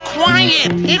quiet.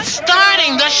 It's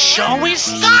starting. The show is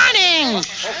starting.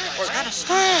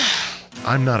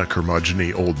 I'm not a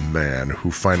curmudgeon-y old man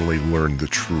who finally learned the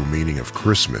true meaning of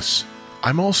Christmas.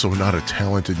 I'm also not a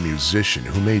talented musician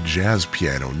who made jazz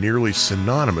piano nearly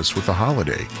synonymous with the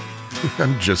holiday.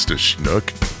 I'm just a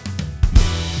schnook.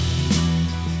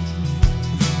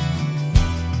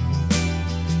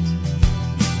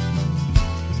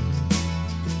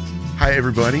 Hi,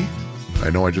 everybody.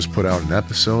 I know I just put out an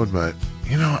episode, but,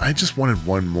 I just wanted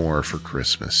one more for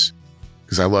Christmas.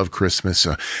 Because I love Christmas.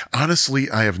 Honestly,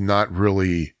 I have not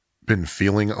really been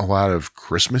feeling a lot of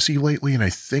Christmassy lately, and I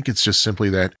think it's just simply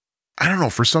that, I don't know,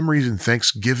 for some reason,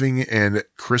 Thanksgiving and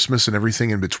Christmas and everything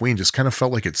in between just kind of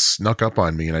felt like it snuck up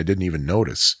on me and I didn't even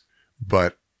notice.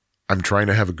 But I'm trying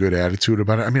to have a good attitude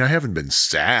about it. I mean, I haven't been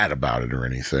sad about it or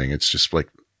anything. It's just like,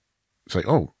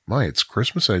 oh my, it's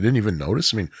Christmas and I didn't even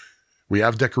notice. I mean, we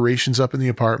have decorations up in the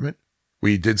apartment.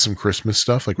 We did some Christmas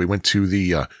stuff. Like we went to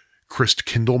the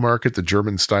Christkindl market, the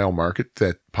German style market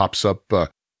that pops up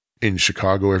in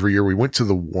Chicago every year. We went to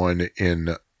the one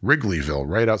in Wrigleyville,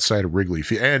 right outside of Wrigley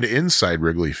Field, and inside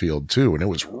Wrigley Field too. And it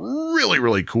was really,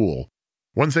 really cool.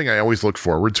 One thing I always look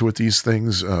forward to at these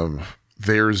things,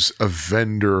 there's a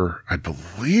vendor, I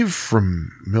believe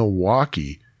from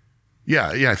Milwaukee. Yeah,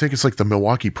 I think it's like the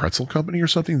Milwaukee Pretzel Company or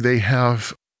something. They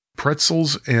have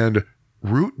pretzels and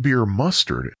root beer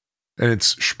mustard, and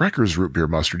it's Sprecker's root beer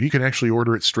mustard. You can actually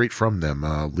order it straight from them.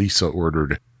 Lisa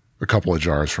ordered a couple of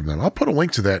jars from them. I'll put a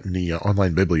link to that in the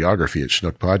online bibliography at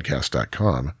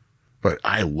schnookpodcast.com. But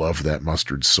I love that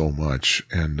mustard so much.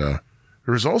 And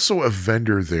there's also a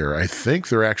vendor there. I think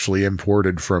they're actually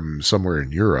imported from somewhere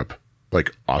in Europe,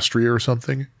 like Austria or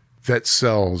something, that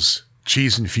sells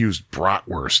cheese-infused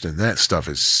bratwurst, and that stuff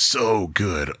is so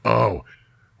good. Oh,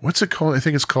 what's it called? I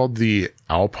think it's called the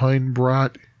Alpine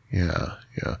Brat. Yeah.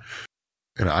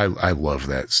 And I love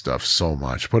that stuff so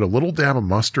much. Put a little dab of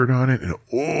mustard on it, and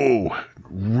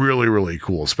really, really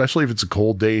cool. Especially if it's a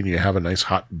cold day and you have a nice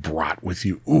hot brat with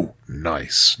you. Ooh,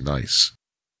 nice.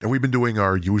 And we've been doing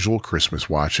our usual Christmas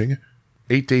watching.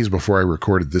 8 days before I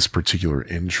recorded this particular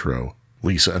intro,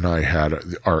 Lisa and I had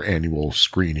our annual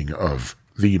screening of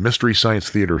the Mystery Science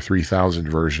Theater 3000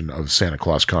 version of Santa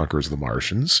Claus Conquers the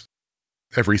Martians.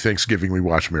 Every Thanksgiving, we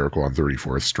watch Miracle on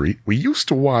 34th Street. We used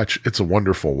to watch It's a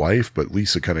Wonderful Life, but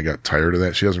Lisa kind of got tired of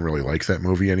that. She doesn't really like that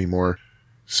movie anymore.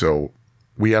 So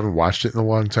we haven't watched it in a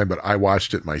long time, but I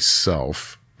watched it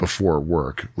myself before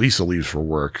work. Lisa leaves for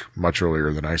work much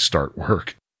earlier than I start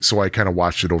work. So I kind of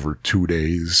watched it over 2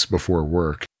 days before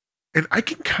work. And I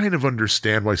can kind of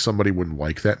understand why somebody wouldn't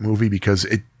like that movie because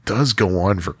it does go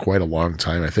on for quite a long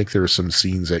time. I think there are some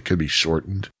scenes that could be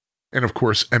shortened. And of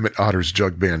course, Emmett Otter's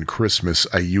Jug Band Christmas,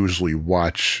 I usually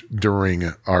watch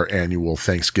during our annual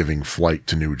Thanksgiving flight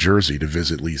to New Jersey to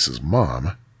visit Lisa's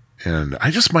mom. And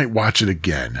I just might watch it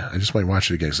again.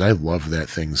 Because I love that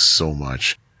thing so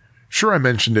much. Sure, I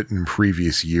mentioned it in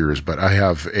previous years, but I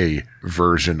have a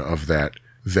version of that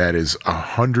is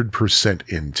 100%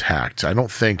 intact. I don't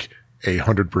think a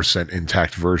 100%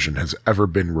 intact version has ever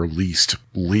been released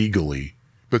legally.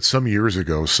 But some years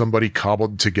ago, somebody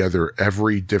cobbled together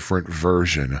every different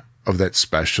version of that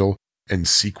special and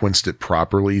sequenced it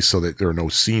properly so that there are no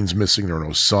scenes missing, there are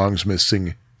no songs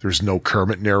missing, there's no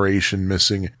Kermit narration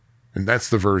missing, and that's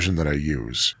the version that I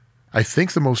use. I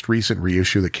think the most recent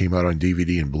reissue that came out on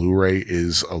DVD and Blu-ray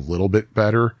is a little bit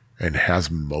better and has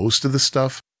most of the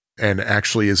stuff and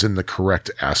actually is in the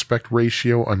correct aspect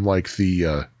ratio, unlike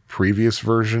the previous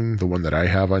version, the one that I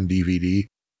have on DVD.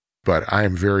 But I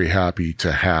am very happy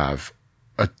to have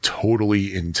a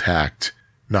totally intact,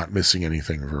 not missing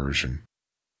anything version.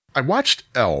 I watched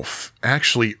Elf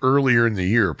actually earlier in the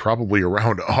year, probably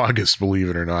around August, believe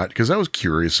it or not, because I was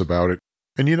curious about it.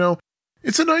 And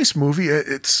it's a nice movie.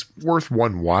 It's worth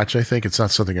one watch, I think. It's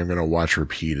not something I'm going to watch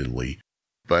repeatedly.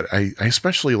 But I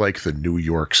especially like the New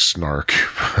York snark.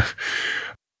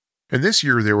 And this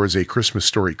year there was A Christmas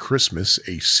Story Christmas,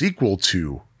 a sequel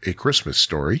to A Christmas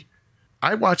Story.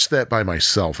 I watched that by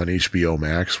myself on HBO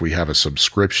Max. We have a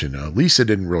subscription. Lisa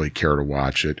didn't really care to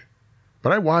watch it,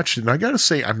 but I watched it, and I gotta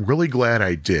say, I'm really glad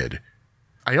I did.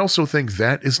 I also think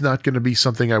that is not going to be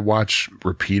something I watch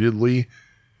repeatedly,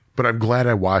 but I'm glad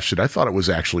I watched it. I thought it was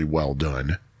actually well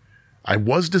done. I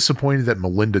was disappointed that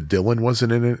Melinda Dillon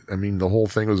wasn't in it. I mean, the whole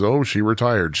thing was, she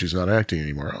retired. She's not acting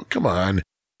anymore. Oh, come on.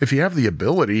 If you have the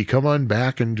ability, come on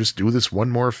back and just do this one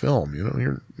more film.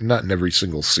 You're not in every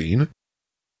single scene.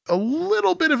 A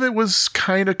little bit of it was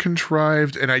kind of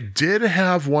contrived, and I did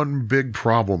have one big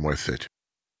problem with it.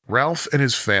 Ralph and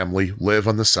his family live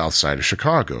on the south side of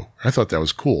Chicago. I thought that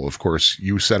was cool. Of course,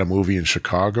 you set a movie in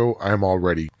Chicago, I'm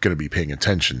already going to be paying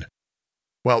attention.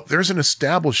 Well, there's an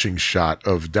establishing shot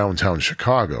of downtown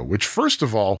Chicago, which first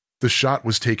of all, the shot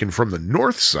was taken from the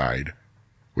north side,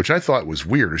 which I thought was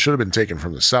weird. It should have been taken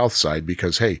from the south side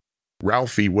because, hey,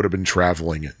 Ralphie would have been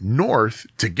traveling north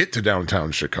to get to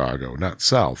downtown Chicago, not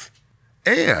south.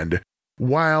 And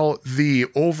while the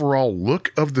overall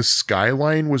look of the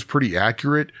skyline was pretty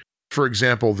accurate, for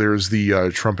example, there's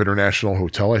the Trump International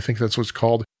Hotel, I think that's what it's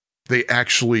called. They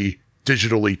actually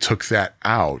digitally took that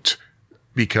out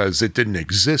because it didn't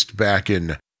exist back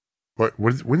in,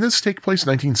 when did this take place?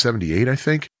 1978, I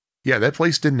think? Yeah, that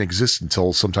place didn't exist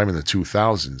until sometime in the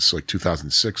 2000s, like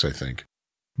 2006, I think.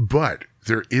 But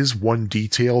there is one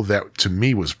detail that to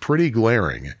me was pretty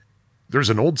glaring. There's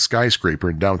an old skyscraper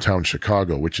in downtown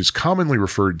Chicago, which is commonly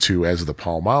referred to as the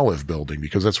Palmolive building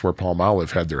because that's where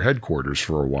Palmolive had their headquarters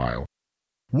for a while.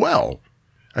 Well,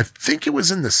 I think it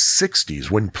was in the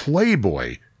 60s when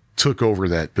Playboy took over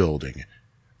that building.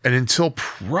 And until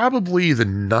probably the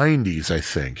 90s, I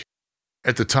think,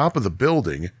 at the top of the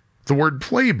building, the word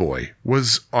Playboy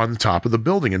was on the top of the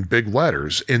building in big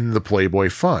letters in the Playboy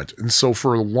font. And so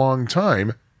for a long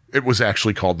time, it was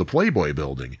actually called the Playboy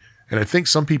Building. And I think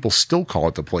some people still call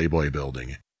it the Playboy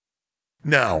Building.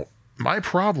 Now, my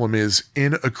problem is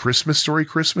in A Christmas Story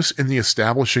Christmas, in the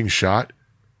establishing shot,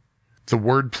 the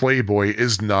word Playboy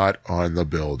is not on the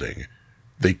building.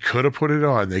 They could have put it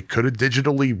on. They could have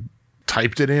digitally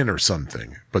typed it in or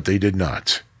something, but they did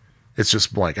not. It's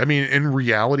just blank. I mean, in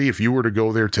reality, if you were to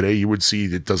go there today, you would see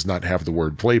it does not have the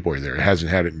word Playboy there. It hasn't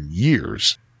had it in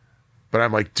years. But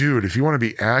I'm like, dude, if you want to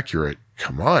be accurate,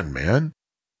 come on, man.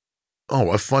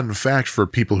 Oh, a fun fact for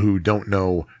people who don't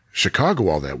know Chicago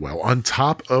all that well. On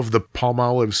top of the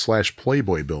Palmolive /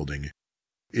 Playboy building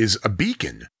is a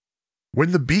beacon.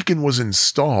 When the beacon was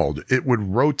installed, it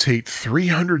would rotate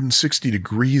 360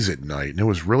 degrees at night, and it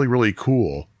was really, really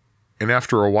cool. And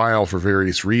after a while, for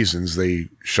various reasons, they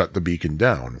shut the beacon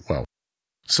down. Well,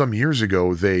 some years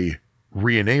ago, they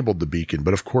re-enabled the beacon,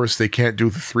 but of course they can't do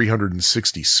the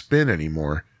 360 spin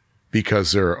anymore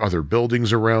because there are other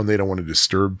buildings around. They don't want to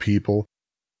disturb people.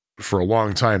 For a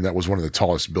long time, that was one of the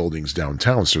tallest buildings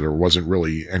downtown, so there wasn't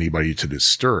really anybody to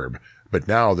disturb. But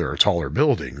now there are taller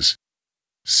buildings.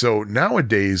 So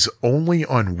nowadays, only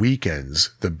on weekends,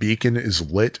 the beacon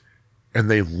is lit, and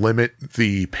they limit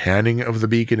the panning of the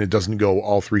beacon. It doesn't go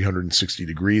all 360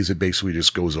 degrees. It basically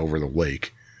just goes over the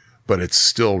lake. But it's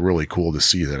still really cool to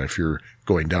see that if you're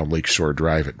going down Lakeshore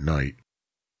Drive at night.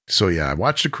 So yeah, I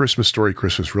watched A Christmas Story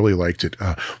Christmas, really liked it.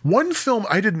 One film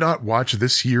I did not watch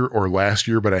this year or last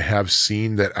year, but I have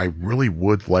seen that I really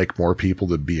would like more people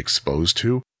to be exposed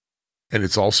to. And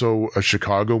it's also a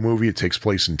Chicago movie. It takes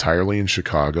place entirely in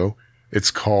Chicago.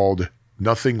 It's called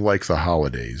Nothing Like the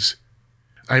Holidays.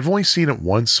 I've only seen it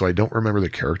once, so I don't remember the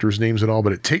characters' names at all,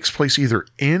 but it takes place either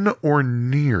in or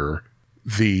near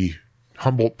the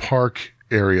Humboldt Park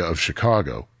area of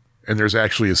Chicago. And there's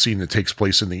actually a scene that takes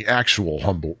place in the actual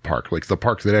Humboldt Park, like the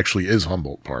park that actually is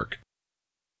Humboldt Park.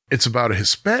 It's about a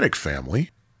Hispanic family,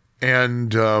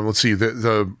 and let's see,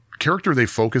 the character they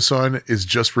focus on is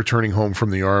just returning home from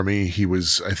the army. He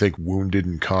was, I think, wounded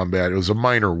in combat. It was a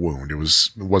minor wound. It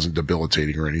wasn't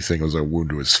debilitating or anything. It was a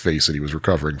wound to his face that he was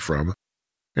recovering from.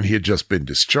 And he had just been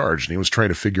discharged, and he was trying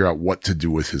to figure out what to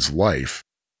do with his life.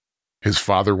 His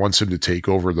father wants him to take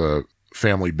over the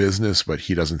family business, but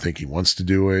he doesn't think he wants to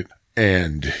do it.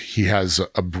 And he has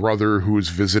a brother who is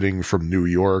visiting from New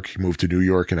York. He moved to New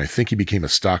York, and I think he became a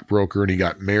stockbroker, and he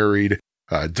got married.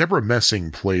 Deborah Messing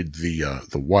played the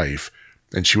wife,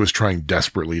 and she was trying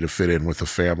desperately to fit in with the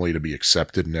family to be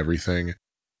accepted and everything.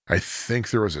 I think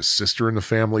there was a sister in the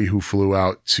family who flew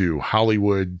out to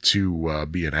Hollywood to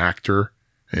be an actor.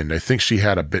 And I think she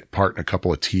had a bit part in a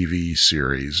couple of TV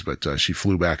series, but she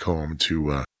flew back home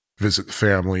to visit the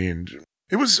family. And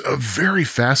it was a very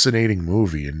fascinating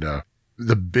movie. And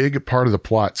the big part of the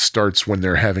plot starts when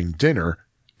they're having dinner,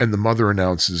 and the mother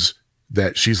announces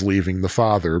that she's leaving the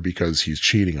father because he's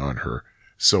cheating on her.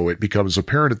 So it becomes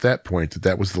apparent at that point that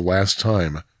that was the last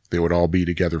time they would all be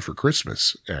together for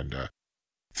Christmas. And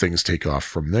things take off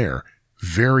from there.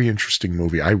 Very interesting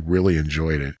movie. I really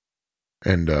enjoyed it.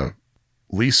 And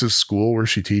Lisa's school where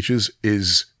she teaches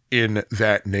is in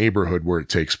that neighborhood where it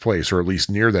takes place, or at least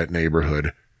near that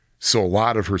neighborhood. So a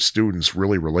lot of her students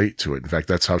really relate to it. In fact,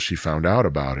 that's how she found out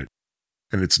about it.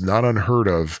 And it's not unheard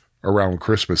of around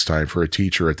Christmas time for a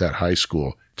teacher at that high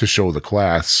school to show the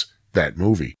class that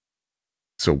movie.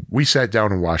 So we sat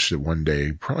down and watched it one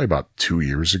day, probably about 2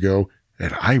 years ago,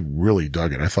 and I really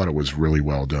dug it. I thought it was really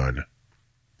well done.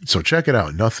 So check it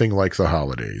out. Nothing Like the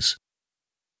Holidays.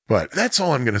 But that's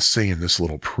all I'm going to say in this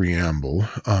little preamble.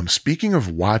 Speaking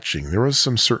of watching, there was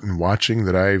some certain watching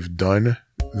that I've done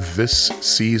this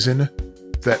season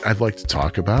that I'd like to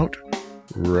talk about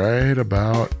right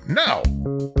about now.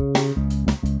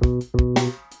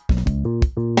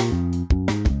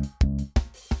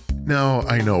 Now,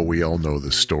 I know we all know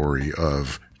the story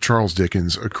of Charles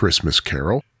Dickens' A Christmas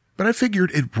Carol, but I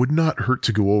figured it would not hurt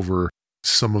to go over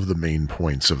some of the main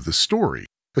points of the story,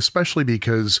 especially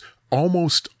because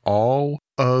almost all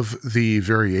of the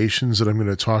variations that I'm going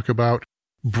to talk about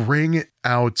bring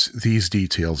out these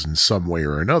details in some way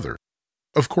or another.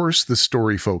 Of course, the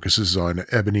story focuses on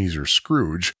Ebenezer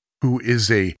Scrooge, who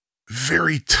is a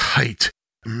very tight,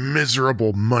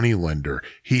 miserable moneylender.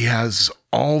 He has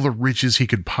all the riches he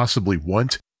could possibly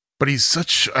want, but he's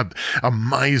such a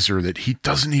miser that he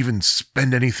doesn't even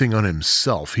spend anything on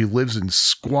himself. He lives in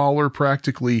squalor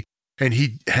practically, and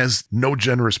he has no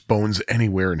generous bones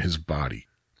anywhere in his body.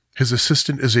 His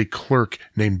assistant is a clerk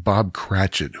named Bob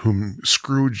Cratchit, whom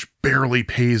Scrooge barely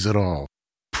pays at all.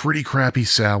 Pretty crappy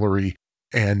salary,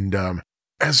 and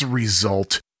as a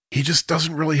result, he just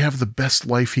doesn't really have the best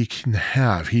life he can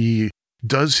have. He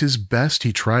does his best,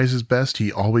 he tries his best,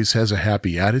 he always has a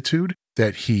happy attitude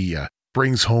that he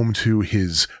brings home to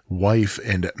his wife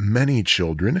and many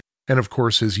children, and of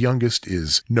course his youngest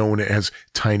is known as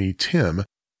Tiny Tim,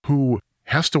 who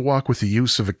has to walk with the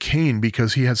use of a cane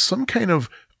because he has some kind of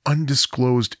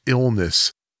undisclosed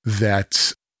illness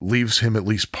that leaves him at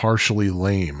least partially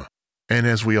lame. And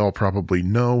as we all probably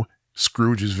know,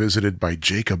 Scrooge is visited by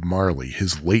Jacob Marley,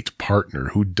 his late partner,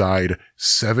 who died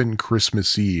 7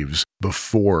 Christmas Eves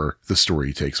before the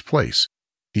story takes place.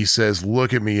 He says,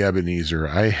 "Look at me, Ebenezer.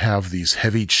 I have these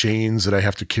heavy chains that I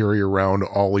have to carry around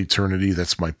all eternity.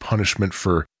 That's my punishment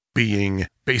for being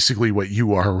basically what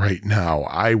you are right now.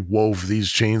 I wove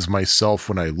these chains myself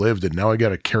when I lived, and now I got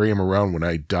to carry them around when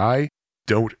I die.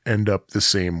 Don't end up the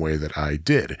same way that I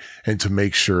did. And to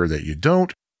make sure that you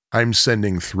don't, I'm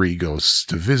sending 3 ghosts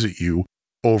to visit you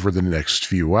over the next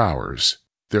few hours.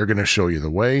 They're going to show you the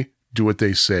way, do what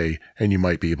they say, and you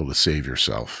might be able to save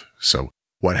yourself." So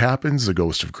what happens? The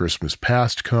ghost of Christmas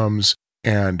past comes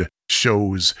and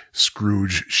shows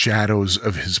Scrooge shadows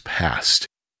of his past.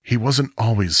 He wasn't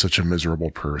always such a miserable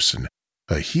person.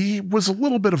 He was a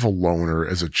little bit of a loner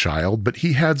as a child, but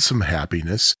he had some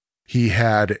happiness. He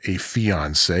had a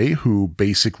fiancée who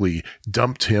basically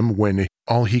dumped him when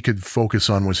all he could focus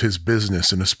on was his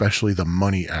business and especially the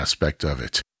money aspect of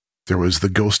it. There was the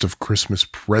ghost of Christmas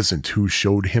present who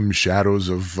showed him shadows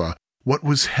of what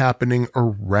was happening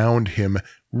around him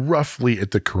roughly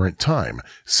at the current time,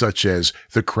 such as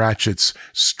the Cratchits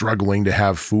struggling to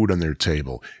have food on their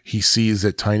table. He sees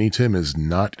that Tiny Tim is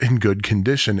not in good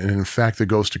condition, and in fact the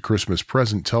ghost of Christmas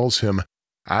present tells him,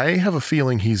 "I have a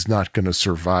feeling he's not going to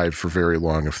survive for very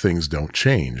long if things don't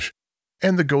change."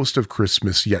 And the ghost of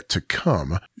Christmas yet to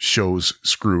come shows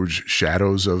Scrooge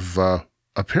shadows of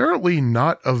apparently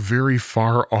not a very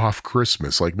far off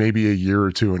Christmas, like maybe a year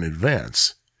or 2 in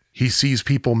advance. He sees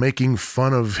people making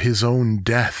fun of his own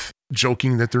death,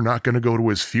 joking that they're not going to go to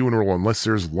his funeral unless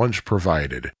there's lunch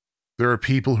provided. There are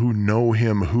people who know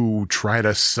him who try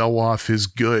to sell off his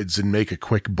goods and make a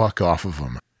quick buck off of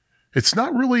them. It's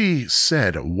not really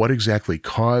said what exactly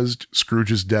caused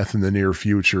Scrooge's death in the near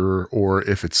future or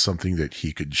if it's something that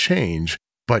he could change,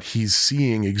 but he's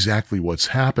seeing exactly what's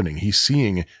happening. He's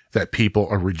seeing that people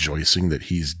are rejoicing that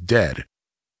he's dead.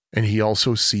 And he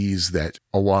also sees that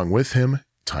along with him,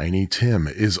 Tiny Tim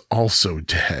is also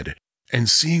dead. And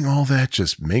seeing all that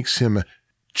just makes him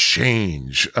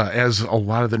change. As a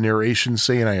lot of the narrations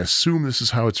say, and I assume this is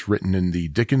how it's written in the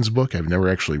Dickens book. I've never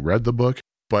actually read the book,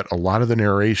 but a lot of the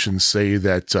narrations say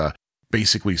that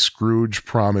basically Scrooge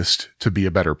promised to be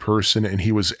a better person, and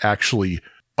he was actually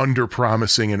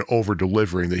under-promising and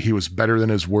over-delivering, that he was better than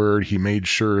his word. He made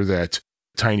sure that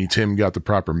Tiny Tim got the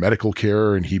proper medical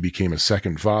care, and he became a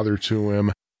second father to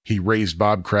him. He raised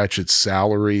Bob Cratchit's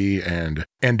salary, and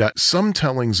some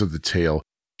tellings of the tale,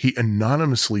 he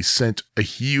anonymously sent a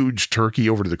huge turkey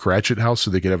over to the Cratchit house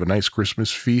so they could have a nice Christmas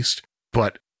feast,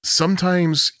 but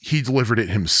sometimes he delivered it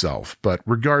himself. But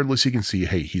regardless, you can see,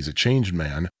 hey, he's a changed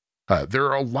man. There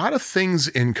are a lot of things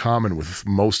in common with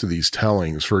most of these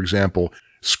tellings. For example,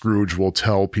 Scrooge will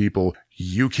tell people,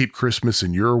 "You keep Christmas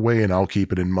in your way and I'll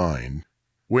keep it in mine."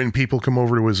 When people come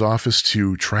over to his office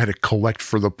to try to collect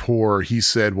for the poor, he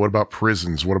said, "What about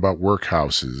prisons? What about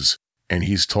workhouses?" And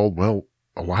he's told, well,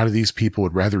 a lot of these people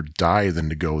would rather die than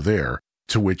to go there.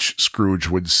 To which Scrooge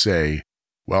would say,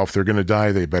 well, if they're going to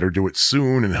die, they better do it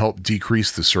soon and help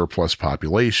decrease the surplus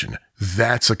population.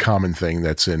 That's a common thing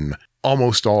that's in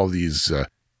almost all of these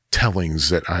tellings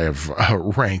that I have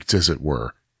ranked, as it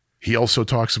were. He also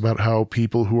talks about how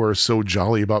people who are so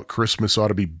jolly about Christmas ought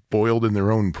to be boiled in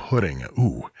their own pudding.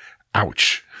 Ooh,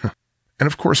 ouch. And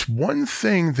of course, one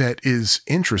thing that is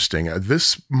interesting,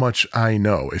 this much I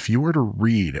know, if you were to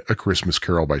read A Christmas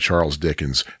Carol by Charles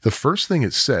Dickens, the first thing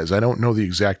it says, I don't know the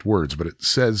exact words, but it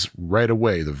says right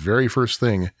away, the very first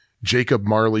thing, Jacob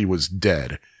Marley was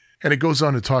dead. And it goes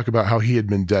on to talk about how he had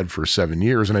been dead for 7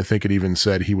 years, and I think it even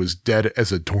said he was dead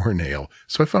as a doornail.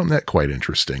 So I found that quite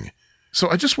interesting. So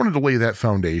I just wanted to lay that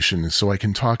foundation so I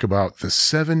can talk about the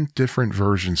 7 different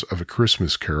versions of A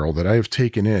Christmas Carol that I have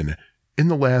taken in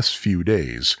the last few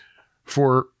days,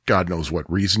 for God knows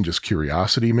what reason, just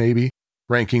curiosity maybe,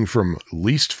 ranking from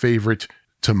least favorite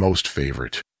to most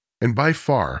favorite. And by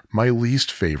far, my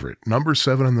least favorite, number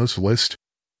 7 on this list,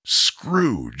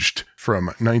 Scrooged from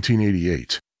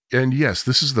 1988. And yes,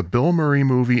 this is the Bill Murray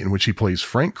movie in which he plays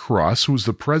Frank Cross, who is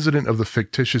the president of the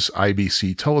fictitious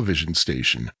IBC television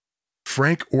station.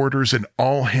 Frank orders an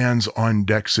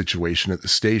all-hands-on-deck situation at the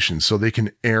station so they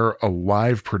can air a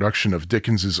live production of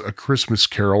Dickens's A Christmas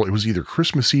Carol. It was either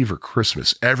Christmas Eve or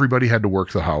Christmas. Everybody had to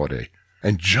work the holiday.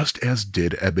 And just as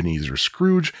did Ebenezer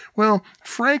Scrooge, well,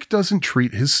 Frank doesn't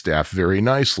treat his staff very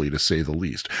nicely, to say the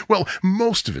least. Well,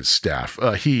 most of his staff.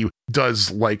 He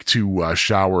does like to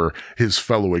shower his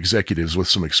fellow executives with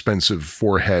some expensive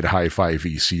forehead hi-fi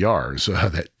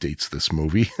VCRs. That dates this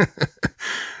movie.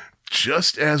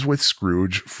 Just as with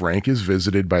Scrooge, Frank is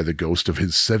visited by the ghost of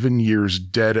his 7 years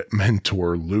dead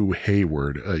mentor, Lou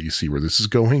Hayward. You see where this is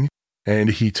going? And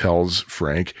he tells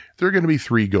Frank, there are going to be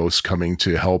 3 ghosts coming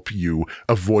to help you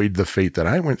avoid the fate that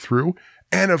I went through.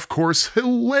 And of course,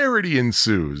 hilarity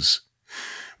ensues.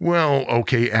 Well,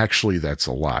 okay, actually that's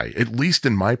a lie. At least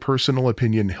in my personal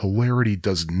opinion, hilarity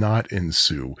does not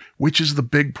ensue, which is the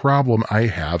big problem I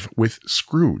have with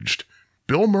Scrooged.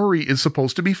 Bill Murray is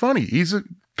supposed to be funny. He's a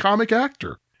comic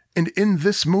actor. And in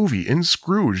this movie, in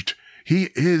Scrooged, he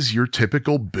is your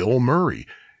typical Bill Murray.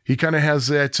 He kind of has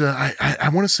that, I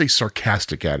want to say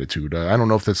sarcastic attitude. I don't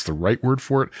know if that's the right word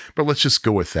for it, but let's just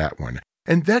go with that one.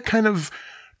 And that kind of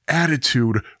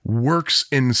attitude works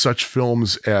in such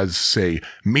films as, say,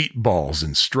 Meatballs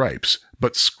and Stripes.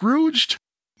 But Scrooged,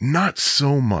 not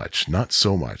so much, not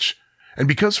so much. And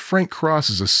because Frank Cross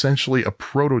is essentially a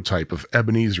prototype of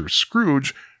Ebenezer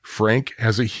Scrooge, Frank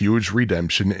has a huge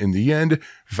redemption in the end,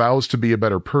 vows to be a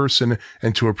better person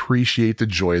and to appreciate the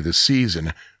joy of the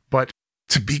season. But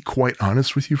to be quite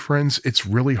honest with you, friends, it's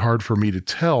really hard for me to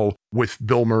tell with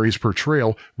Bill Murray's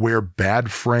portrayal where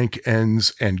bad Frank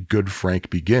ends and good Frank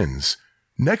begins.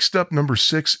 Next up, number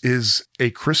 6 is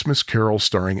A Christmas Carol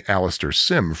starring Alastair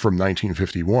Sim from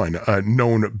 1951,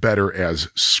 known better as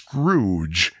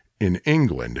Scrooge in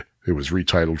England. It was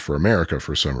retitled for America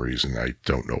for some reason. I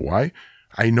don't know why.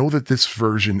 I know that this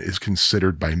version is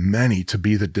considered by many to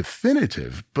be the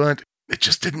definitive, but it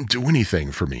just didn't do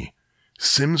anything for me.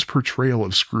 Sim's portrayal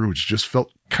of Scrooge just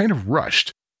felt kind of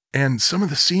rushed, and some of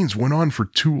the scenes went on for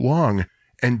too long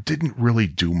and didn't really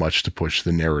do much to push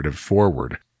the narrative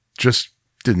forward. Just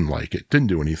didn't like it. Didn't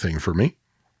do anything for me.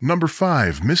 Number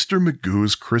 5, Mr.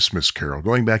 Magoo's Christmas Carol,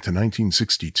 going back to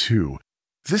 1962.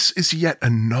 This is yet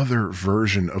another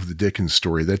version of the Dickens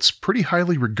story that's pretty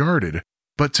highly regarded,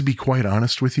 but to be quite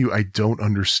honest with you, I don't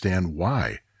understand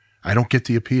why. I don't get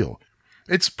the appeal.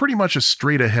 It's pretty much a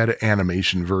straight-ahead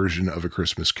animation version of A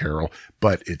Christmas Carol,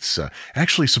 but it's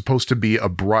actually supposed to be a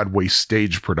Broadway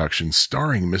stage production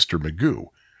starring Mr. Magoo.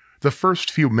 The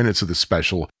first few minutes of the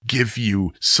special give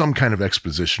you some kind of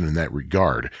exposition in that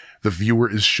regard. The viewer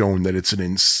is shown that it's an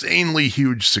insanely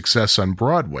huge success on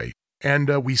Broadway,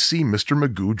 and we see Mr.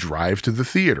 Magoo drive to the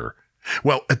theater.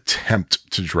 Well,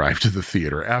 attempt to drive to the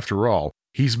theater. After all,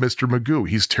 he's Mr. Magoo.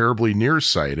 He's terribly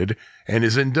nearsighted and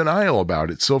is in denial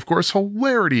about it, so of course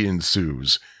hilarity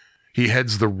ensues. He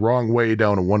heads the wrong way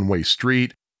down a one-way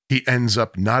street. He ends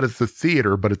up not at the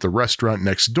theater, but at the restaurant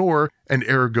next door, and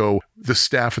ergo, the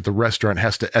staff at the restaurant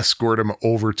has to escort him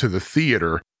over to the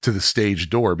theater, to the stage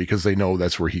door, because they know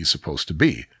that's where he's supposed to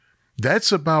be.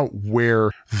 That's about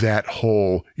where that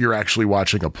whole you're actually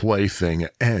watching a play thing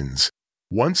ends.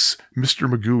 Once Mr.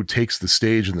 Magoo takes the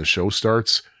stage and the show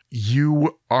starts,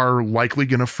 you are likely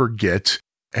going to forget,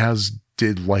 as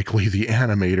did likely the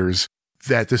animators,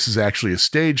 that this is actually a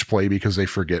stage play because they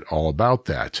forget all about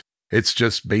that. It's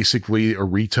just basically a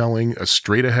retelling, a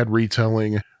straight-ahead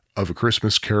retelling of A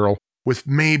Christmas Carol with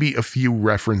maybe a few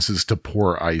references to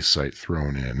poor eyesight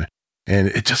thrown in. And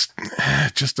it just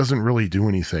doesn't really do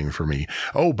anything for me.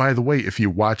 Oh, by the way, if you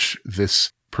watch this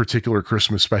particular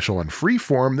Christmas special on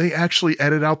Freeform, they actually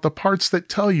edit out the parts that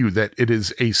tell you that it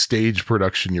is a stage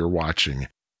production you're watching,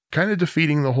 kind of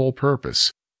defeating the whole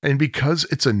purpose. And because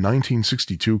it's a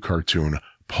 1962 cartoon,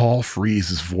 Paul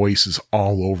Frees's voice is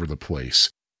all over the place.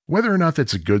 Whether or not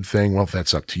that's a good thing, well,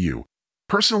 that's up to you.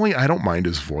 Personally, I don't mind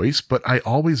his voice, but I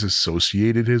always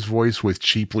associated his voice with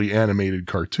cheaply animated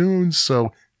cartoons,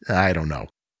 so I don't know.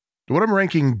 What I'm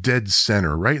ranking dead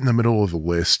center, right in the middle of the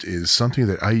list, is something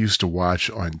that I used to watch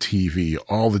on TV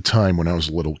all the time when I was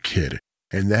a little kid,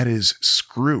 and that is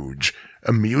Scrooge,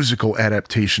 a musical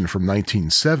adaptation from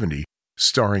 1970,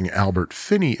 starring Albert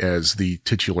Finney as the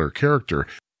titular character,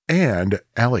 and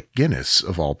Alec Guinness,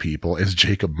 of all people, as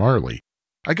Jacob Marley.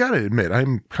 I gotta admit,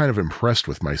 I'm kind of impressed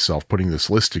with myself putting this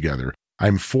list together.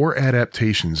 I'm 4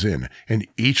 adaptations in, and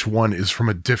each one is from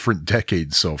a different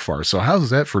decade so far, so how's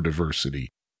that for diversity?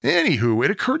 Anywho,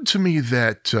 it occurred to me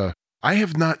that I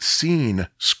have not seen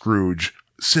Scrooge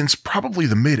since probably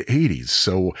the mid-'80s,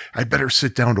 so I better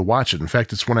sit down to watch it. In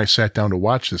fact, it's when I sat down to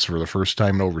watch this for the first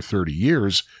time in over 30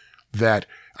 years that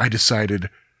I decided,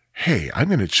 hey, I'm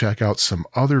going to check out some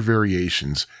other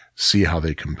variations, see how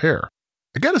they compare.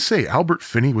 I gotta say, Albert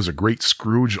Finney was a great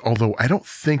Scrooge, although I don't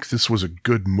think this was a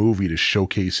good movie to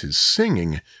showcase his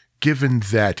singing, given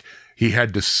that he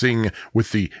had to sing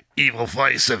with the evil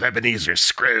voice of Ebenezer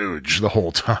Scrooge the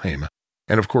whole time.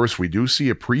 And of course, we do see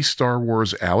a pre-Star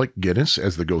Wars Alec Guinness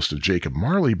as the ghost of Jacob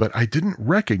Marley, but I didn't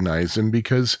recognize him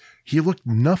because he looked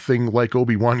nothing like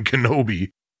Obi-Wan Kenobi.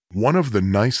 One of the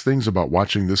nice things about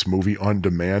watching this movie on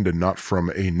demand and not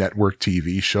from a network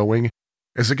TV showing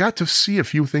is I got to see a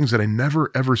few things that I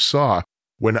never ever saw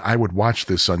when I would watch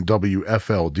this on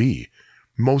WFLD.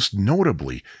 Most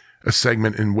notably, a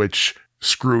segment in which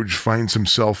Scrooge finds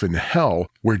himself in hell,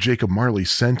 where Jacob Marley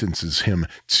sentences him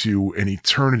to an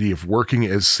eternity of working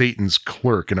as Satan's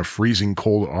clerk in a freezing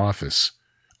cold office.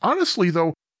 Honestly,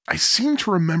 though, I seem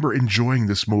to remember enjoying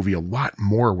this movie a lot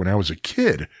more when I was a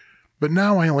kid, but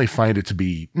now I only find it to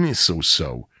be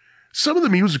so-so. Some of the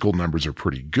musical numbers are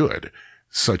pretty good,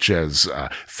 such as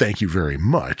Thank You Very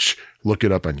Much. Look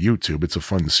it up on YouTube. It's a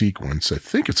fun sequence. I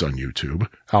think it's on YouTube.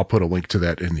 I'll put a link to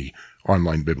that in the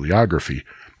online bibliography.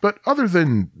 But other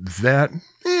than that,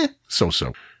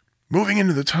 so-so. Moving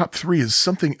into the top 3 is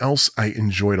something else I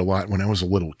enjoyed a lot when I was a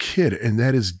little kid, and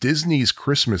that is Disney's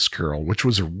Christmas Carol, which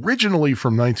was originally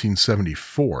from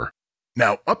 1974.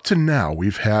 Now, up to now,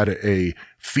 we've had a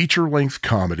feature-length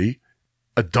comedy,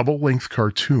 a double-length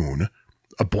cartoon,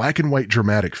 a black and white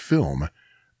dramatic film,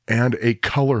 and a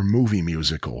color movie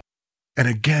musical. And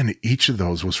again, each of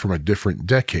those was from a different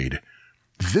decade.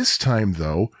 This time,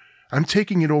 though, I'm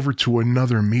taking it over to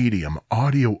another medium,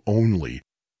 audio only,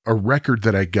 a record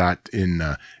that I got in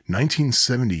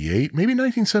 1978, maybe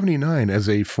 1979, as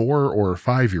a 4 or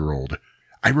 5-year-old.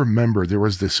 I remember there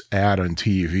was this ad on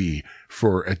TV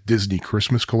for a Disney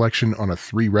Christmas collection on a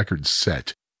 3-record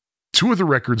set. 2 of the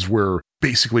records were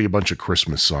basically a bunch of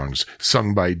Christmas songs,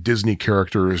 sung by Disney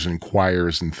characters and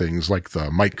choirs and things like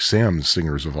the Mike Sammes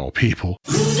Singers of all people.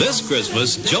 This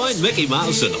Christmas, join Mickey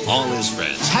Mouse and all his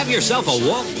friends. Have yourself a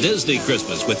Walt Disney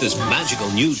Christmas with this magical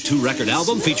new 2-record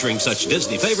album featuring such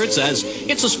Disney favorites as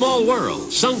It's a Small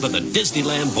World, sung by the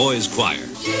Disneyland Boys Choir.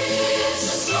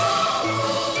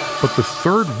 But the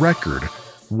 3rd record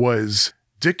was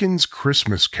Dickens'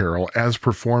 Christmas Carol as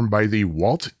performed by the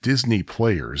Walt Disney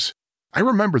Players. I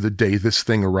remember the day this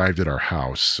thing arrived at our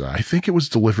house. I think it was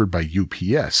delivered by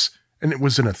UPS, and it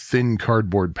was in a thin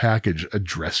cardboard package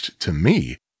addressed to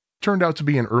me. Turned out to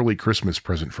be an early Christmas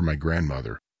present for my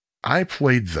grandmother. I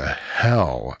played the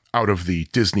hell out of the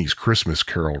Disney's Christmas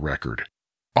Carol record.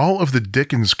 All of the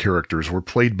Dickens characters were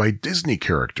played by Disney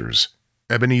characters.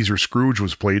 Ebenezer Scrooge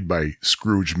was played by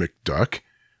Scrooge McDuck.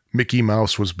 Mickey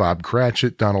Mouse was Bob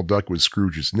Cratchit. Donald Duck was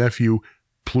Scrooge's nephew.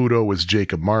 Pluto was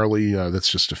Jacob Marley. That's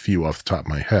just a few off the top of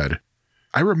my head.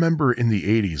 I remember in the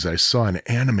 80s I saw an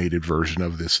animated version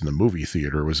of this in the movie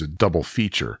theater. It was a double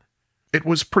feature. It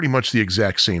was pretty much the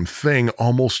exact same thing,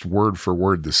 almost word for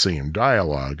word the same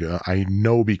dialogue. I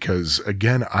know because,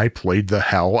 again, I played the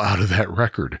hell out of that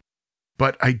record.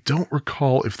 But I don't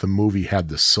recall if the movie had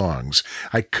the songs.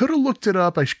 I could have looked it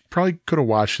up. I probably could have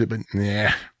watched it, but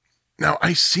nah. Now,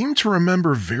 I seem to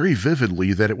remember very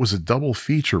vividly that it was a double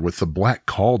feature with The Black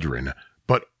Cauldron,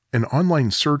 but an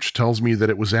online search tells me that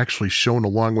it was actually shown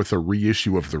along with a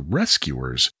reissue of The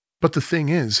Rescuers. But the thing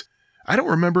is, I don't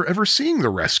remember ever seeing The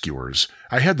Rescuers.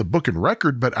 I had the book and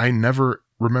record, but I never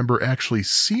remember actually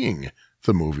seeing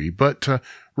the movie. But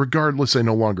regardless, I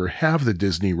no longer have the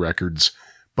Disney records,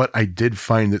 but I did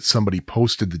find that somebody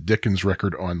posted the Dickens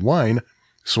record online,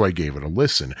 so I gave it a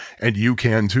listen. And you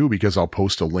can too, because I'll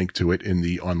post a link to it in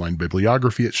the online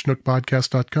bibliography at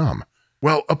schnookpodcast.com.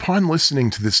 Well, upon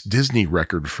listening to this Disney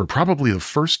record for probably the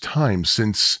first time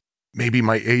since maybe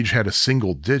my age had a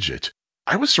single digit,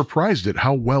 I was surprised at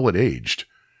how well it aged.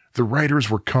 the writers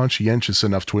were conscientious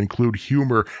enough to include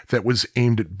humor that was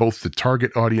aimed at both the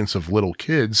target audience of little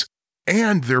kids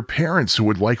and their parents who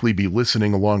would likely be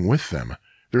listening along with them.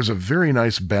 There's a very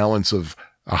nice balance of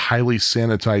a highly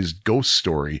sanitized ghost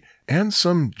story and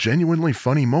some genuinely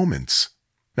funny moments.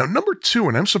 Now, number 2,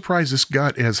 and I'm surprised this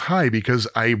got as high because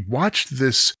I watched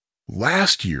this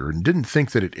last year and didn't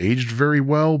think that it aged very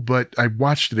well, but I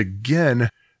watched it again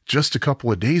just a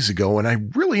couple of days ago and I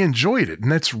really enjoyed it,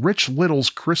 and that's Rich Little's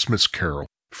Christmas Carol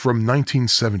from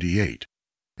 1978.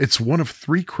 It's one of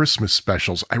 3 Christmas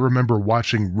specials I remember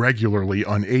watching regularly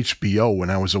on HBO when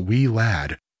I was a wee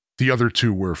lad. The other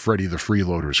 2 were Freddy the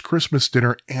Freeloader's Christmas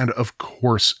Dinner and, of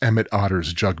course, Emmett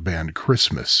Otter's Jug Band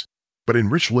Christmas. But in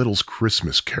Rich Little's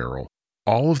Christmas Carol,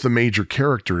 all of the major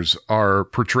characters are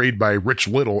portrayed by Rich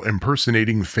Little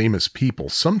impersonating famous people,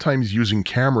 sometimes using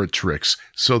camera tricks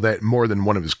so that more than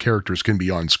one of his characters can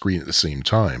be on screen at the same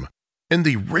time. In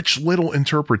the Rich Little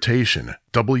interpretation,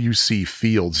 W.C.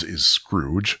 Fields is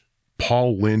Scrooge,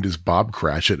 Paul Lynde is Bob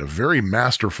Cratchit, a very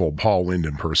masterful Paul Lynde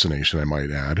impersonation, I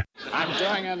might add. I'm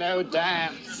doing a new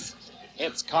dance.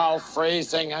 It's called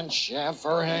freezing and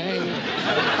shivering.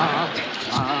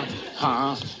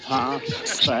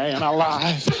 Staying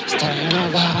alive, staying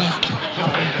alive.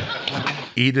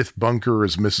 Edith Bunker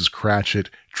is Mrs. Cratchit,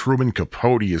 Truman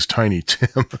Capote is Tiny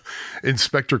Tim,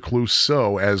 Inspector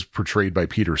Clouseau, as portrayed by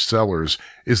Peter Sellers,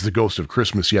 is the Ghost of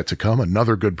Christmas Yet to Come,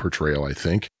 another good portrayal, I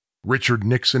think. Richard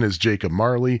Nixon is Jacob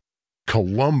Marley,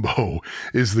 Columbo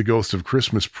is the Ghost of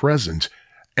Christmas Present,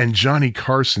 and Johnny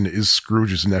Carson is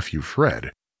Scrooge's nephew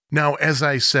Fred. Now, as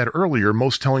I said earlier,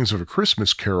 most tellings of A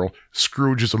Christmas Carol,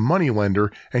 Scrooge is a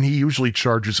moneylender, and he usually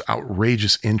charges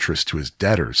outrageous interest to his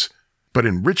debtors. But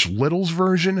in Rich Little's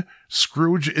version,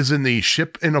 Scrooge is in the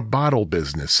ship-in-a-bottle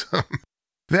business.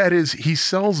 That is, he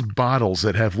sells bottles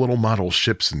that have little model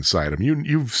ships inside them.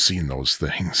 You've seen those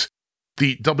things.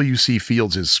 The W.C.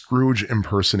 Fields' Scrooge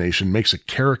impersonation makes a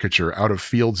caricature out of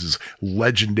Fields'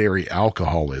 legendary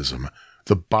alcoholism.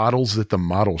 The bottles that the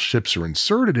model ships are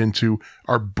inserted into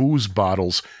are booze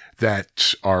bottles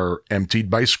that are emptied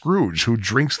by Scrooge, who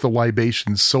drinks the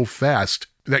libations so fast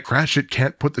that Cratchit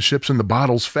can't put the ships in the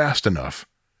bottles fast enough.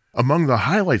 Among the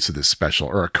highlights of this special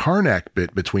are a Karnak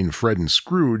bit between Fred and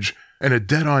Scrooge, and a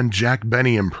dead-on Jack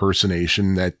Benny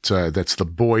impersonation that's the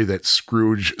boy that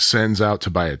Scrooge sends out to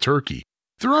buy a turkey.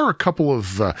 There are a couple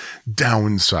of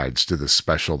downsides to this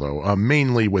special, though,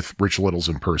 mainly with Rich Little's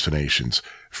impersonations.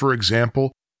 For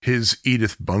example, his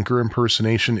Edith Bunker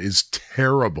impersonation is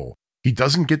terrible. He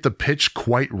doesn't get the pitch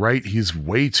quite right, he's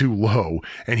way too low,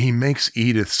 and he makes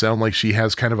Edith sound like she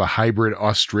has kind of a hybrid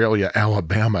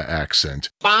Australia-Alabama accent.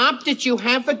 Bob, did you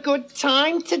have a good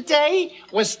time today?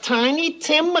 Was Tiny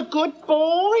Tim a good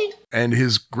boy? And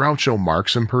his Groucho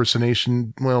Marx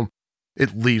impersonation, well,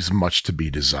 it leaves much to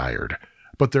be desired.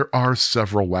 But there are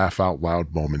several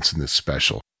laugh-out-loud moments in this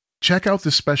special. Check out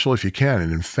this special if you can,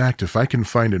 and in fact, if I can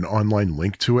find an online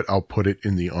link to it, I'll put it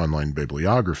in the online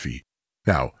bibliography.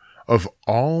 Now, of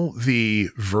all the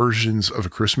versions of A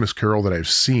Christmas Carol that I've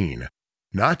seen,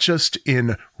 not just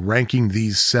in ranking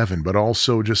these 7, but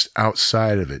also just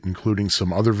outside of it, including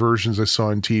some other versions I saw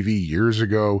on TV years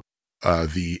ago,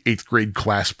 the 8th grade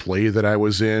class play that I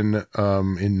was in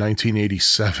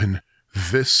 1987.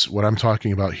 This, what I'm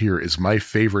talking about here, is my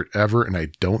favorite ever, and I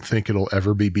don't think it'll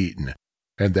ever be beaten.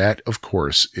 And that, of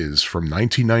course, is from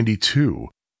 1992,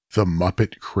 The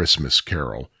Muppet Christmas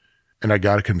Carol. And I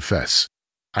gotta confess,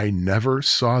 I never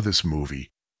saw this movie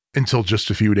until just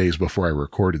a few days before I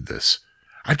recorded this.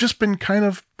 I've just been kind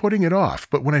of putting it off,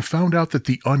 but when I found out that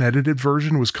the unedited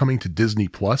version was coming to Disney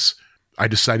Plus, I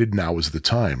decided now was the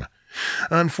time.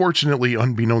 Unfortunately,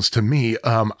 unbeknownst to me,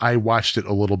 I watched it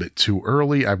a little bit too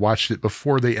early. I watched it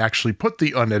before they actually put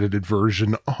the unedited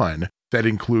version on that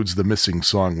includes the missing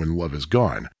song When Love Is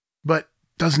Gone. But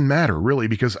doesn't matter, really,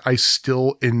 because I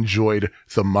still enjoyed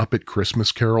The Muppet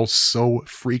Christmas Carol so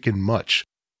freaking much.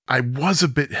 I was a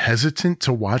bit hesitant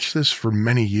to watch this for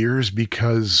many years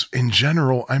because, in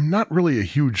general, I'm not really a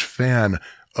huge fan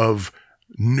of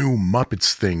new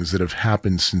Muppets things that have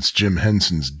happened since Jim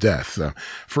Henson's death.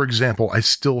 For example, I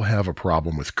still have a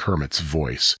problem with Kermit's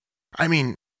voice. I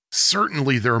mean,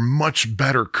 certainly there are much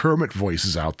better Kermit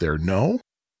voices out there, no?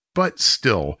 But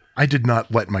still, I did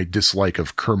not let my dislike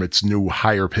of Kermit's new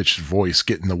higher-pitched voice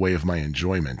get in the way of my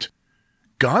enjoyment.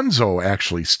 Gonzo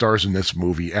actually stars in this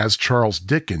movie as Charles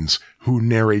Dickens, who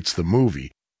narrates the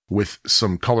movie, with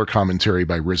some color commentary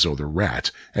by Rizzo the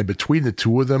Rat, and between the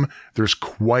two of them, there's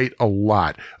quite a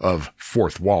lot of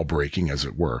fourth wall breaking, as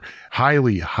it were.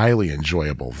 Highly, highly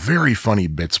enjoyable, very funny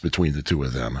bits between the two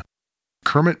of them.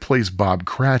 Kermit plays Bob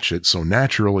Cratchit, so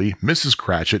naturally, Mrs.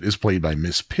 Cratchit is played by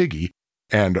Miss Piggy,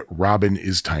 and Robin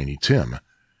is Tiny Tim.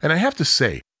 And I have to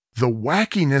say, the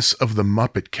wackiness of the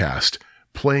Muppet cast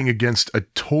playing against a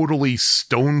totally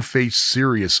stone-faced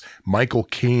serious Michael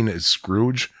Caine as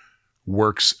Scrooge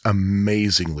works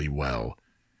amazingly well.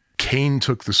 Caine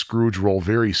took the Scrooge role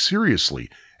very seriously,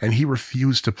 and he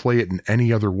refused to play it in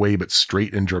any other way but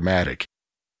straight and dramatic.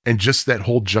 And just that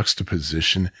whole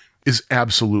juxtaposition is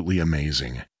absolutely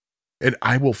amazing. And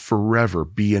I will forever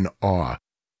be in awe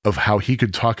of how he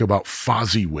could talk about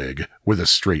Fozziwig with a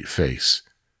straight face.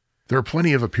 There are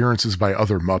plenty of appearances by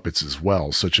other Muppets as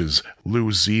well, such as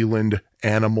Lou Zealand,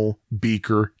 Animal,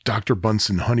 Beaker, Dr.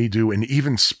 Bunsen Honeydew, and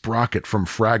even Sprocket from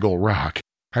Fraggle Rock.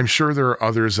 I'm sure there are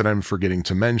others that I'm forgetting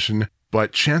to mention,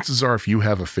 but chances are if you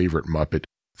have a favorite Muppet,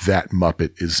 that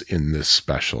Muppet is in this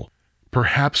special.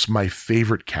 Perhaps my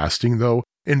favorite casting, though,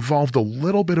 involved a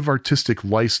little bit of artistic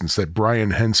license that Brian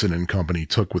Henson and company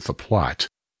took with the plot.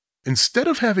 Instead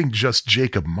of having just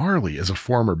Jacob Marley as a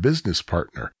former business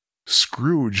partner,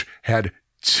 Scrooge had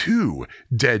 2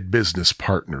 dead business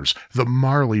partners, the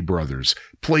Marley brothers,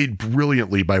 played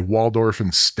brilliantly by Waldorf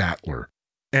and Statler.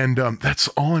 And that's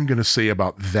all I'm going to say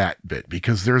about that bit,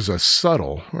 because there's a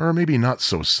subtle, or maybe not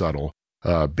so subtle,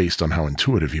 based on how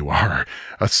intuitive you are,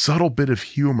 a subtle bit of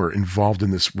humor involved in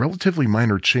this relatively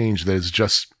minor change that is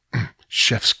just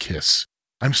chef's kiss.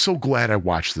 I'm so glad I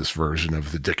watched this version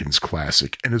of the Dickens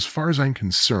classic, and as far as I'm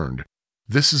concerned,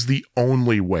 this is the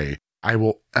only way I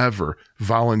will ever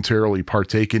voluntarily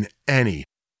partake in any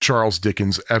Charles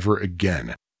Dickens ever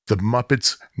again. The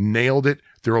Muppets nailed it.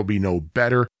 There will be no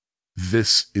better.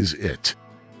 This is it.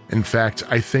 In fact,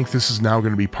 I think this is now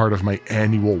going to be part of my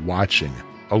annual watching,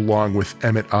 along with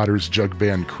Emmett Otter's Jug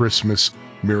Band Christmas,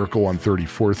 Miracle on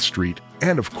 34th Street,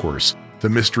 and of course, the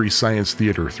Mystery Science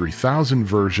Theater 3000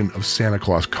 version of Santa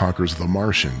Claus Conquers the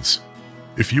Martians.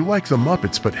 If you like the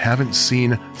Muppets but haven't seen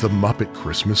The Muppet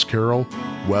Christmas Carol,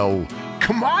 well,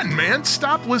 come on, man,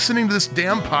 stop listening to this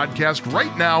damn podcast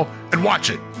right now and watch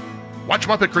it. Watch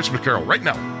Muppet Christmas Carol right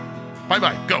now.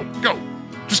 Bye-bye. Go.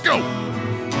 Just go.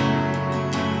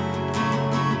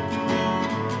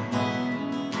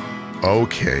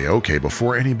 Okay,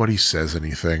 before anybody says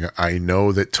anything, I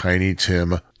know that Tiny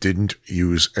Tim didn't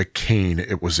use a cane,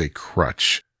 it was a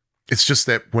crutch. It's just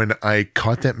that when I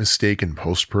caught that mistake in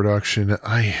post-production,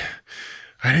 I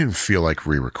didn't feel like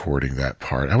re-recording that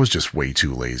part. I was just way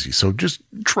too lazy, so just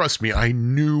trust me, I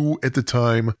knew at the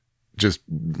time. Just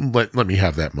let me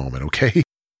have that moment, okay?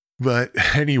 But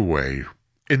anyway,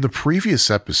 in the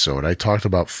previous episode, I talked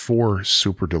about 4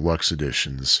 Super Deluxe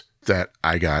editions that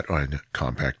I got on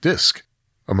compact disc,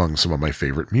 among some of my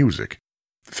favorite music.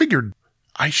 Figured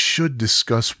I should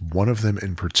discuss one of them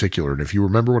in particular, and if you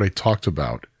remember what I talked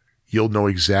about, you'll know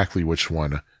exactly which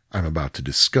one I'm about to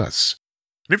discuss.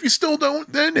 And if you still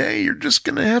don't, then hey, you're just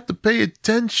going to have to pay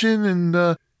attention,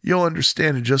 and you'll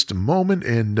understand in just a moment,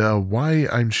 and why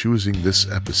I'm choosing this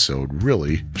episode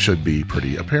really should be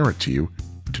pretty apparent to you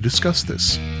to discuss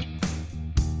this.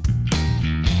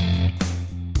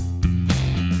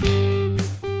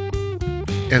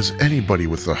 As anybody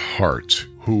with a heart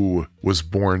who was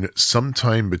born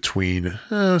sometime between,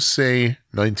 say,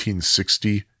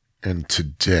 1960 and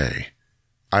today,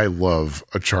 I love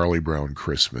A Charlie Brown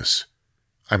Christmas.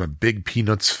 I'm a big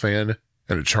Peanuts fan,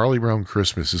 and A Charlie Brown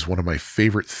Christmas is one of my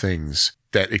favorite things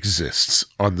that exists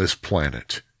on this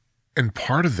planet. And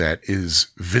part of that is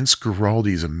Vince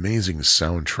Guaraldi's amazing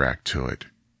soundtrack to it.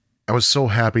 I was so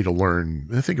happy to learn,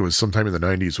 I think it was sometime in the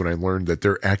 90s when I learned that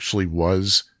there actually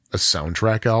was a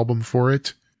soundtrack album for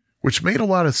it, which made a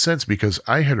lot of sense because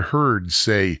I had heard,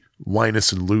 say,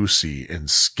 Linus and Lucy and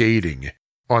Skating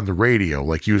on the radio,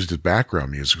 like used as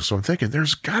background music. So I'm thinking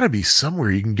there's gotta be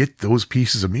somewhere you can get those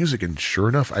pieces of music. And sure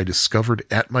enough, I discovered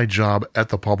at my job at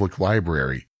the public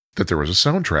library that there was a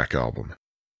soundtrack album.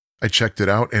 I checked it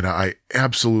out and I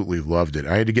absolutely loved it.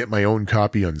 I had to get my own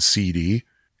copy on CD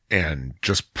and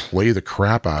just play the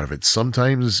crap out of it.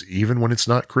 Sometimes even when it's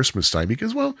not Christmas time,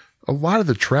 because, well, a lot of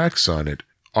the tracks on it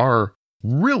are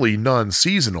really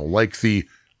non-seasonal, like the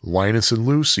Linus and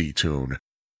Lucy tune,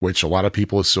 which a lot of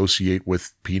people associate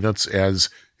with Peanuts as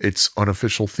its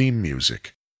unofficial theme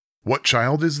music. What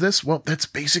child is this? Well, that's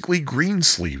basically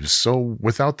Greensleeves, so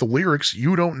without the lyrics,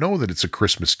 you don't know that it's a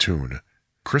Christmas tune.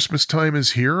 Christmas time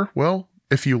is here? Well,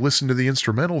 if you listen to the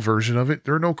instrumental version of it,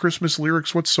 there are no Christmas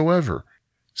lyrics whatsoever.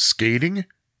 Skating?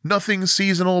 Nothing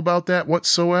seasonal about that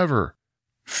whatsoever.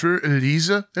 Für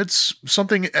Elisa? That's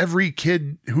something every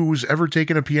kid who's ever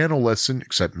taken a piano lesson,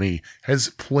 except me, has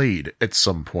played at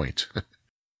some point.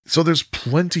 So there's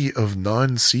plenty of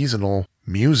non-seasonal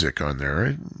music on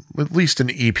there. at least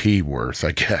an EP worth,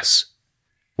 I guess.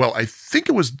 Well, I think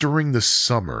it was during the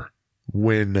summer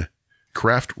when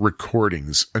Kraft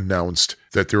Recordings announced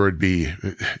that there would be,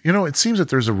 it seems that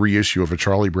there's a reissue of A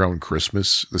Charlie Brown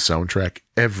Christmas, the soundtrack,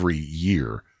 every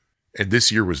year. And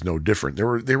this year was no different.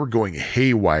 They were going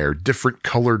haywire, different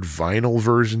colored vinyl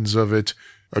versions of it,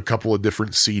 a couple of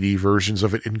different CD versions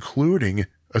of it, including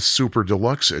a super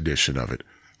deluxe edition of it.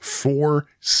 4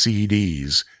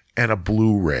 CDs and a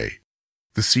Blu-ray.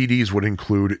 The CDs would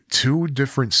include 2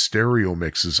 different stereo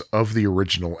mixes of the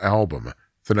original album,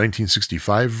 the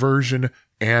 1965 version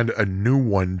and a new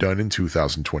one done in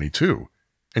 2022.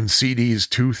 And CDs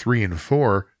 2, 3, and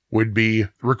 4 would be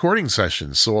recording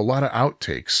sessions, so a lot of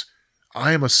outtakes.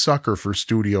 I am a sucker for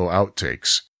studio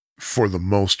outtakes, for the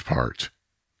most part.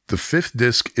 The 5th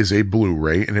disc is a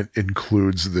Blu-ray, and it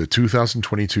includes the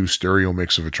 2022 stereo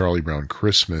mix of A Charlie Brown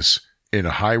Christmas in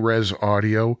a high-res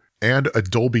audio and a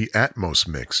Dolby Atmos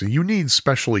mix. And you need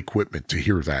special equipment to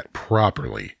hear that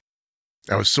properly.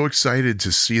 I was so excited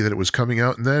to see that it was coming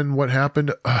out, and then what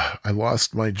happened? I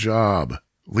lost my job.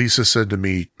 Lisa said to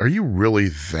me, "Are you really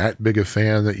that big a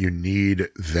fan that you need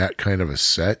that kind of a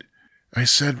set?" I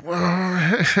said, "Well,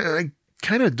 I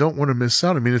kind of don't want to miss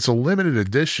out. I mean, it's a limited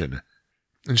edition."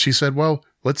 And she said, "Well,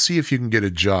 let's see if you can get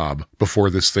a job before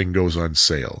this thing goes on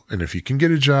sale. And if you can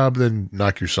get a job, then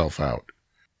knock yourself out."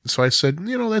 So I said,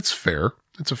 that's fair.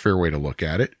 That's a fair way to look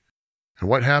at it. And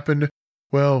what happened?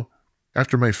 Well,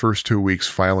 after my first 2 weeks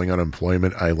filing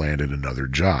unemployment, I landed another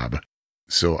job.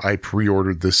 So I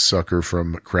pre-ordered this sucker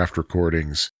from Kraft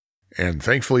Recordings, and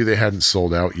thankfully they hadn't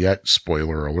sold out yet.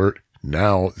 Spoiler alert.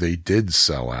 Now they did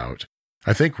sell out.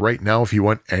 I think right now, if you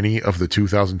want any of the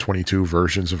 2022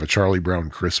 versions of A Charlie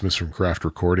Brown Christmas from Kraft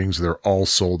Recordings, they're all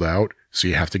sold out. So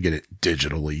you have to get it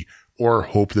digitally, or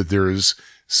hope that there is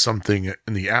something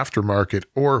in the aftermarket,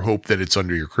 or hope that it's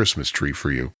under your Christmas tree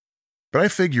for you. But I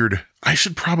figured I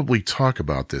should probably talk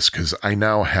about this because I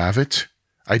now have it.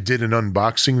 I did an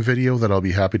unboxing video that I'll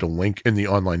be happy to link in the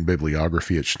online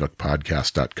bibliography at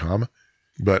schnookpodcast.com.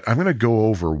 But I'm going to go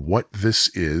over what this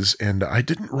is, and I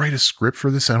didn't write a script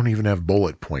for this. I don't even have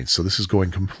bullet points, so this is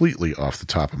going completely off the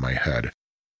top of my head.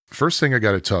 First thing I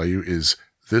got to tell you is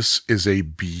this is a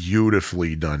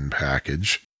beautifully done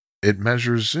package. It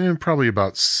measures probably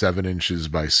about 7 inches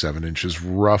by 7 inches,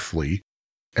 roughly.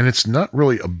 And it's not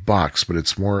really a box, but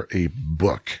it's more a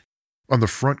book. On the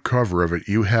front cover of it,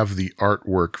 you have the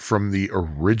artwork from the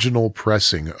original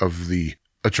pressing of the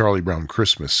A Charlie Brown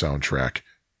Christmas soundtrack.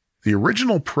 The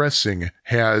original pressing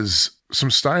has some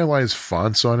stylized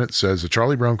fonts on it. It says A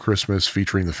Charlie Brown Christmas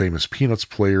featuring the famous Peanuts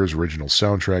Players original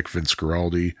soundtrack, Vince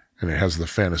Guaraldi. And it has the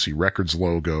Fantasy Records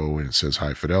logo, and it says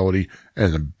High Fidelity,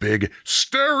 and a big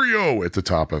stereo at the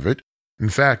top of it. In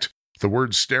fact, the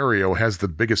word stereo has the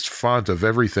biggest font of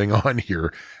everything on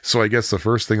here, so I guess the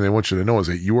first thing they want you to know is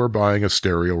that you are buying a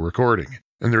stereo recording.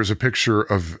 And there's a picture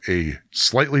of a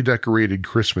slightly decorated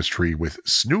Christmas tree with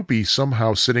Snoopy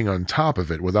somehow sitting on top of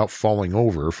it without falling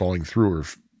over, falling through, or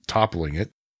toppling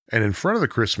it. And in front of the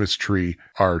Christmas tree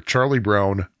are Charlie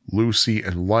Brown, Lucy,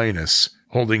 and Linus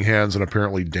holding hands and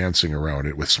apparently dancing around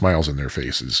it with smiles on their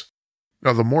faces.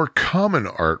 Now, the more common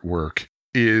artwork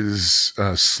is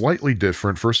slightly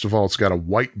different. First of all, it's got a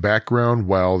white background,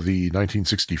 while the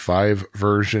 1965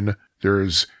 version,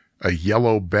 there's a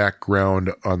yellow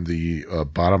background on the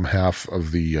bottom half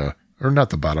of the, or not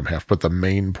the bottom half, but the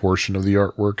main portion of the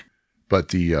artwork. But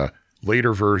the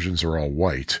later versions are all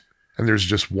white. And there's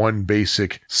just one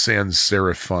basic sans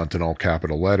serif font in all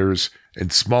capital letters. In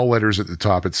small letters at the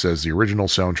top, it says the original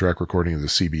soundtrack recording of the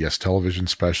CBS television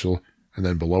special. And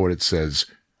then below it, it says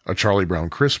A Charlie Brown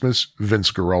Christmas,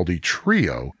 Vince Guaraldi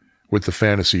Trio, with the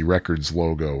Fantasy Records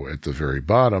logo at the very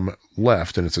bottom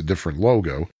left, and it's a different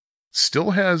logo.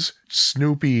 Still has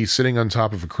Snoopy sitting on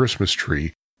top of a Christmas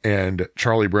tree, and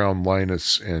Charlie Brown,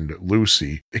 Linus, and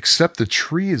Lucy, except the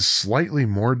tree is slightly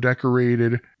more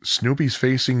decorated. Snoopy's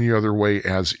facing the other way,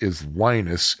 as is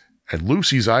Linus, and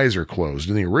Lucy's eyes are closed.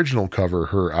 In the original cover,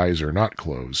 her eyes are not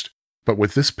closed. But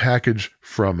with this package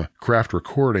from Kraft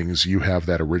Recordings, you have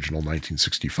that original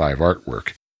 1965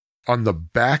 artwork. On the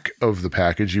back of the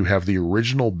package, you have the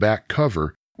original back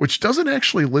cover, which doesn't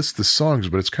actually list the songs,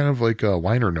 but it's kind of like a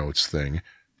liner notes thing.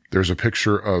 There's a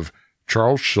picture of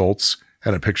Charles Schultz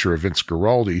and a picture of Vince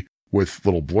Guaraldi with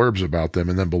little blurbs about them.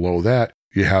 And then below that,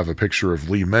 you have a picture of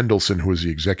Lee Mendelson, who is the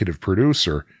executive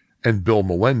producer, and Bill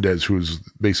Melendez, who's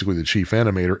basically the chief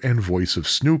animator and voice of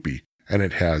Snoopy. And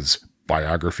it has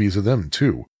biographies of them,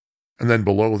 too. And then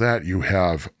below that, you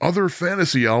have other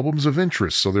fantasy albums of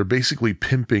interest. So they're basically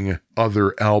pimping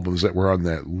other albums that were on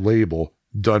that label,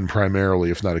 done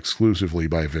primarily, if not exclusively,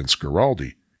 by Vince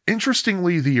Guaraldi.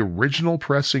 Interestingly, the original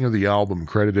pressing of the album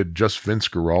credited just Vince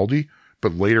Guaraldi,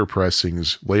 but later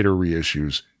pressings, later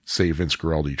reissues, say Vince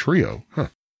Guaraldi Trio.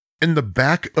 In the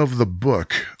back of the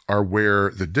book are where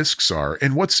the discs are,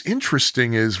 and what's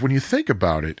interesting is when you think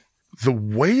about it, the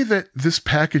way that this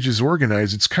package is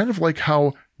organized, it's kind of like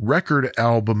how record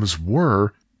albums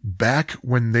were back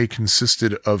when they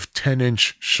consisted of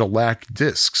 10-inch shellac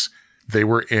discs. They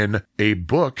were in a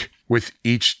book with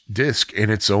each disc in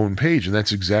its own page, and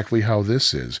that's exactly how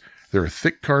this is. There are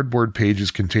thick cardboard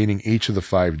pages containing each of the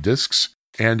 5 discs,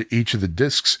 and each of the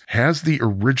discs has the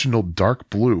original dark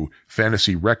blue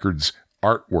Fantasy Records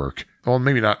artwork. Well,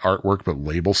 maybe not artwork, but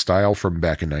label style from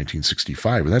back in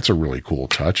 1965, and that's a really cool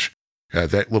touch.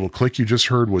 That little click you just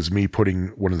heard was me putting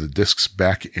one of the discs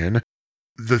back in.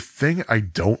 The thing I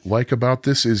don't like about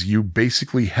this is you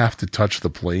basically have to touch the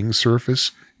playing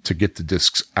surface to get the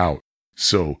discs out.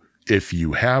 So if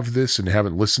you have this and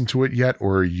haven't listened to it yet,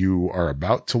 or you are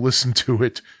about to listen to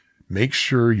it, make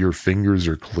sure your fingers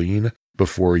are clean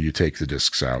before you take the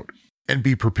discs out. And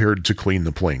be prepared to clean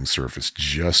the playing surface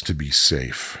just to be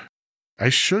safe. I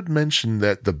should mention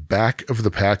that the back of the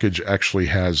package actually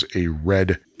has a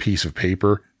red piece of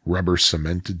paper, rubber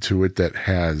cemented to it, that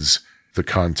has the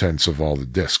contents of all the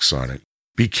discs on it.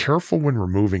 Be careful when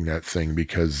removing that thing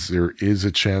because there is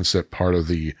a chance that part of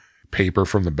the paper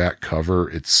from the back cover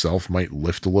itself might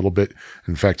lift a little bit.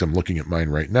 In fact, I'm looking at mine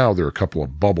right now. There are a couple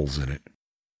of bubbles in it.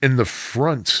 In the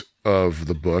front of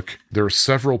the book, there are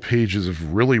several pages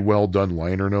of really well done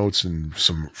liner notes and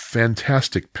some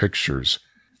fantastic pictures.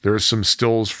 There are some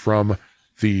stills from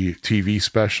the TV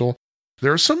special.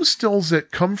 There are some stills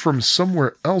that come from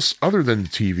somewhere else other than the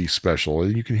TV special.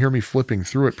 You can hear me flipping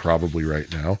through it probably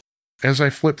right now. As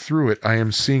I flip through it, I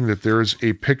am seeing that there is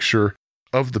a picture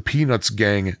of the Peanuts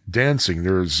gang dancing.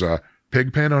 There's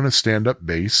Pigpen on a stand-up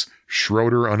bass,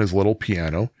 Schroeder on his little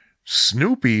piano,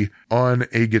 Snoopy on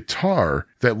a guitar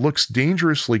that looks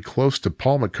dangerously close to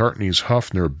Paul McCartney's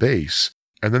Hofner bass.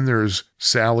 And then there's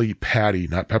Sally, Patty,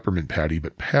 not Peppermint Patty,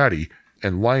 but Patty,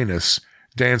 and Linus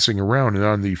dancing around. And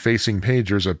on the facing page,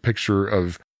 there's a picture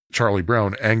of Charlie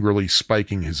Brown angrily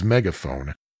spiking his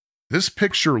megaphone. This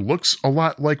picture looks a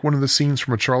lot like one of the scenes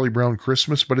from A Charlie Brown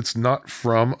Christmas, but it's not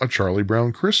from A Charlie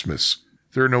Brown Christmas.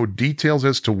 There are no details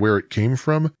as to where it came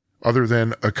from, other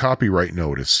than a copyright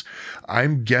notice.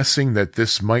 I'm guessing that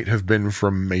this might have been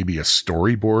from maybe a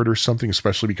storyboard or something,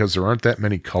 especially because there aren't that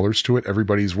many colors to it.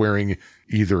 Everybody's wearing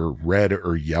either red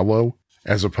or yellow,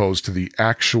 as opposed to the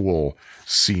actual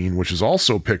scene, which is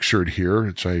also pictured here,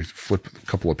 which I flip a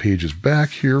couple of pages back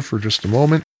here for just a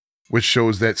moment, which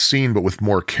shows that scene, but with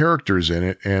more characters in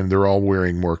it, and they're all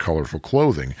wearing more colorful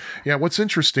clothing. Yeah, what's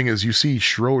interesting is you see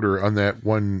Schroeder on that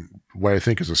one, what I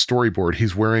think is a storyboard,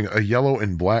 he's wearing a yellow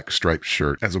and black striped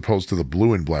shirt, as opposed to the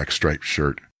blue and black striped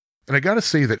shirt. And I gotta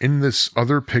say that in this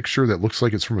other picture that looks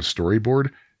like it's from a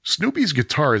storyboard, Snoopy's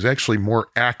guitar is actually more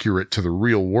accurate to the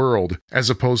real world, as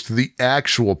opposed to the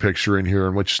actual picture in here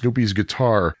in which Snoopy's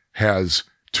guitar has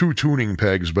 2 tuning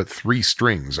pegs but 3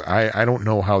 strings. I don't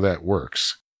know how that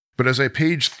works. But as I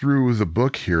page through the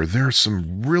book here, there are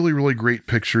some really, really great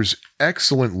pictures,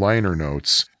 excellent liner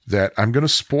notes that I'm going to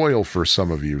spoil for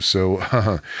some of you,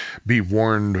 so be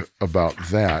warned about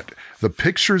that. The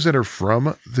pictures that are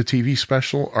from the TV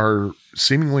special are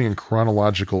seemingly in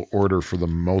chronological order for the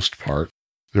most part.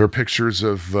 There are pictures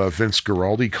of Vince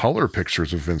Guaraldi, color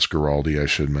pictures of Vince Guaraldi, I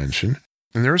should mention.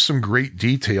 And there are some great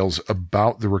details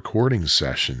about the recording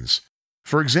sessions.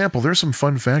 For example, there's some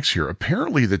fun facts here.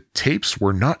 Apparently, the tapes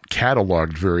were not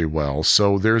cataloged very well,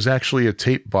 so there's actually a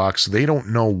tape box. They don't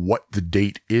know what the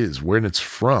date is, when it's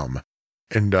from.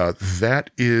 And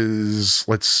that is,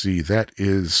 let's see, that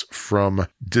is from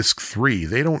disc 3.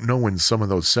 They don't know when some of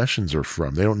those sessions are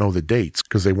from. They don't know the dates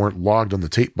because they weren't logged on the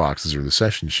tape boxes or the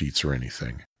session sheets or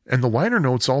anything. And the liner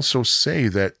notes also say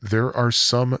that there are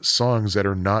some songs that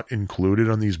are not included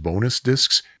on these bonus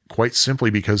discs, quite simply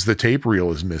because the tape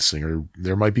reel is missing, or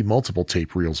there might be multiple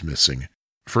tape reels missing.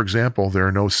 For example, there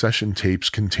are no session tapes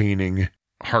containing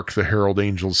Hark the Herald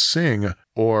Angels Sing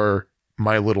or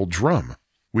My Little Drum.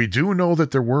 We do know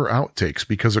that there were outtakes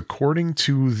because according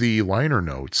to the liner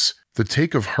notes, the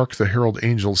take of Hark the Herald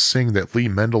Angels Sing that Lee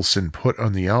Mendelson put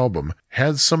on the album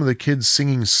had some of the kids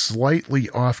singing slightly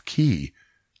off key.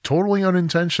 Totally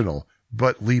unintentional,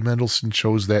 but Lee Mendelson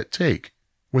chose that take.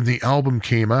 When the album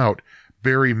came out,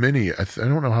 Barry Minia, I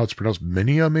don't know how it's pronounced,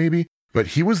 Minia maybe? But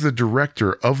he was the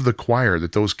director of the choir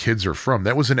that those kids are from.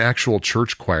 That was an actual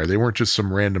church choir. They weren't just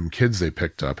some random kids they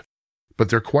picked up. But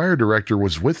their choir director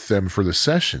was with them for the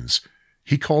sessions.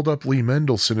 He called up Lee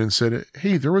Mendelson and said,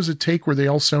 "Hey, there was a take where they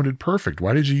all sounded perfect.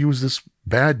 Why did you use this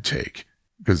bad take?"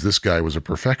 because this guy was a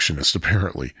perfectionist,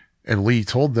 apparently. And Lee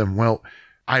told them, well,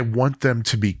 I want them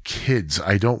to be kids.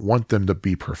 I don't want them to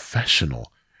be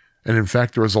professional. And in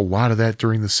fact, there was a lot of that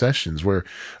during the sessions where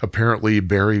apparently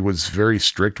Barry was very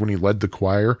strict when he led the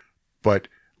choir, but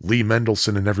Lee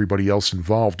Mendelson and everybody else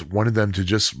involved wanted them to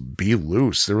just be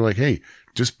loose. They were like, hey,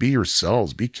 just be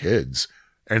yourselves, be kids.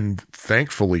 And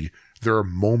thankfully, there are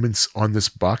moments on this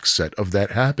box set of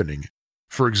that happening.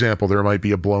 For example, there might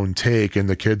be a blown take and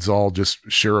the kids all just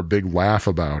share a big laugh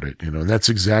about it, and that's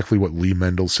exactly what Lee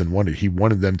Mendelson wanted. He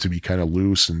wanted them to be kind of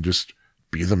loose and just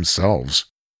be themselves.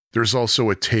 There's also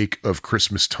a take of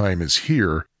Christmas Time Is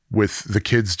Here with the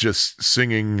kids just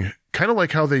singing, kind of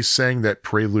like how they sang that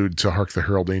prelude to Hark the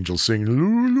Herald Angels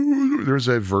Sing. There's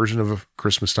a version of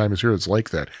Christmas Time Is Here that's like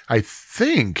that. I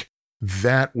think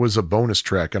that was a bonus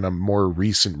track on a more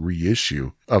recent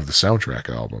reissue of the soundtrack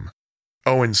album.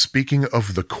 Oh, and speaking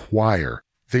of the choir,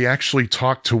 they actually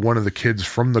talked to one of the kids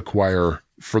from the choir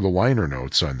for the liner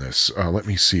notes on this. Let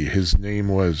me see. His name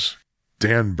was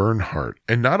Dan Bernhardt.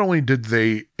 And not only did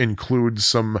they include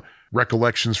some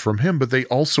recollections from him, but they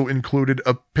also included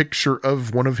a picture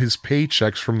of one of his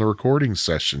paychecks from the recording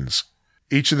sessions.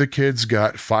 Each of the kids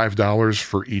got $5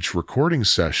 for each recording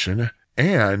session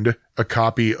and a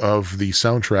copy of the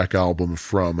soundtrack album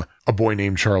from A Boy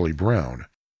Named Charlie Brown.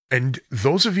 And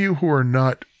those of you who are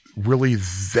not really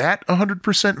that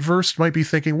 100% versed might be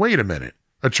thinking, wait a minute,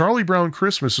 A Charlie Brown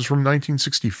Christmas is from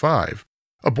 1965.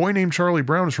 A Boy Named Charlie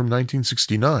Brown is from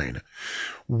 1969.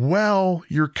 Well,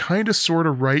 you're kind of sort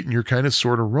of right and you're kind of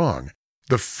sort of wrong.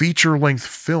 The feature-length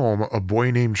film, A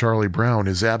Boy Named Charlie Brown,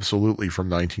 is absolutely from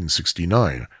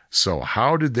 1969. So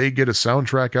how did they get a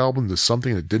soundtrack album to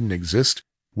something that didn't exist?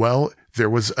 Well, there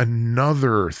was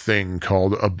another thing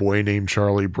called A Boy Named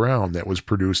Charlie Brown that was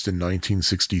produced in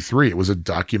 1963. It was a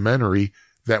documentary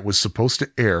that was supposed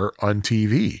to air on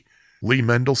TV. Lee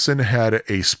Mendelson had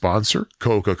a sponsor,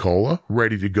 Coca-Cola,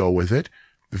 ready to go with it.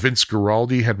 Vince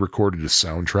Guaraldi had recorded a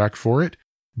soundtrack for it,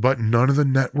 but none of the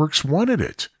networks wanted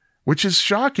it, which is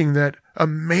shocking that a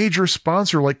major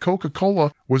sponsor like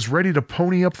Coca-Cola was ready to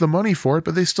pony up the money for it,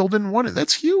 but they still didn't want it.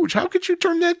 That's huge. How could you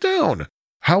turn that down?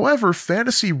 However,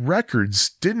 Fantasy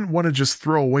Records didn't want to just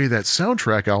throw away that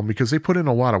soundtrack album because they put in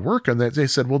a lot of work on that. They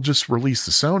said, we'll just release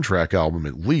the soundtrack album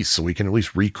at least so we can at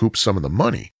least recoup some of the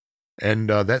money. And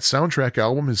that soundtrack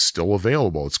album is still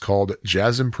available. It's called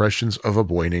Jazz Impressions of a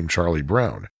Boy Named Charlie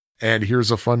Brown. And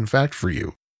here's a fun fact for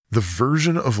you. The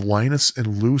version of Linus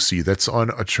and Lucy that's on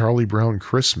A Charlie Brown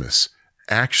Christmas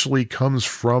actually comes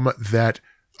from that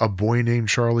A Boy Named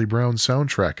Charlie Brown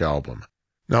soundtrack album.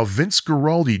 Now, Vince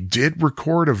Guaraldi did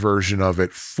record a version of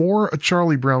it for A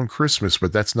Charlie Brown Christmas,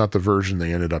 but that's not the version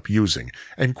they ended up using.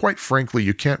 And quite frankly,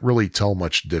 you can't really tell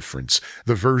much difference.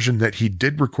 The version that he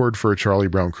did record for A Charlie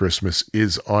Brown Christmas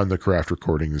is on the Kraft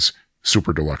Recordings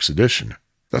Super Deluxe Edition.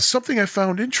 Now, something I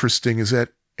found interesting is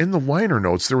that in the liner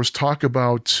notes, there was talk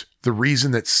about the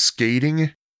reason that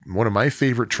Skating, one of my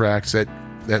favorite tracks, that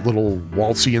little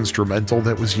waltzy instrumental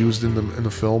that was used in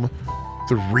the film,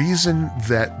 the reason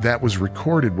that was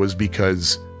recorded was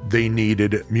because they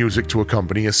needed music to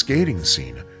accompany a skating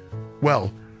scene.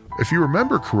 Well, if you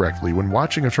remember correctly, when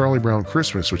watching A Charlie Brown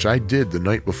Christmas, which I did the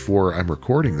night before I'm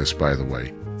recording this, by the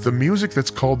way, the music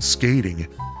that's called Skating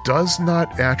does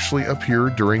not actually appear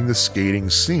during the skating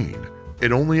scene.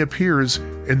 It only appears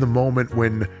in the moment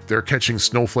when they're catching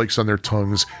snowflakes on their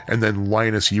tongues and then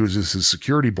Linus uses his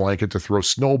security blanket to throw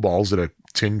snowballs at a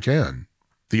tin can.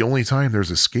 The only time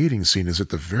there's a skating scene is at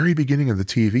the very beginning of the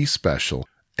TV special.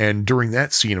 And during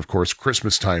that scene, of course,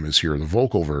 Christmas Time Is Here, the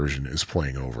vocal version, is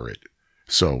playing over it.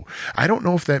 So I don't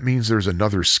know if that means there's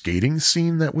another skating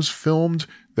scene that was filmed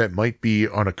that might be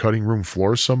on a cutting room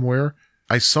floor somewhere.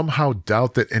 I somehow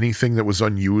doubt that anything that was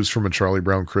unused from A Charlie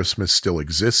Brown Christmas still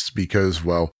exists because,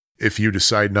 well, if you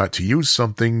decide not to use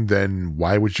something, then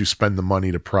why would you spend the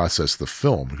money to process the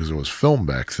film? Because it was film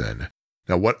back then.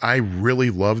 Now, what I really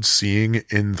loved seeing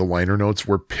in the liner notes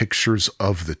were pictures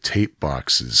of the tape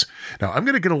boxes. Now, I'm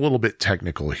going to get a little bit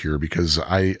technical here because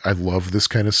I love this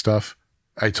kind of stuff.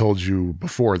 I told you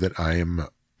before that I am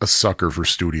a sucker for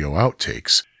studio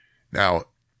outtakes. Now,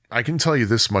 I can tell you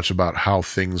this much about how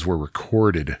things were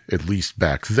recorded, at least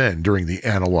back then, during the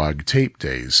analog tape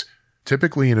days.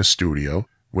 Typically in a studio,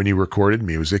 when you recorded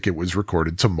music, it was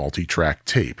recorded to multi-track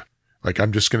tape. Like,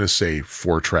 I'm just going to say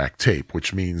 4-track tape,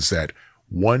 which means that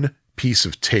one piece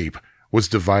of tape was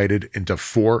divided into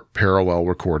 4 parallel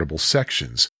recordable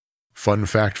sections. Fun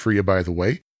fact for you, by the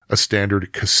way, a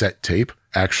standard cassette tape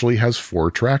actually has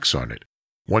 4 tracks on it.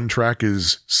 One track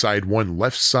is side 1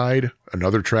 left side,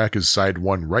 another track is side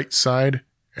 1 right side,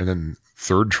 and then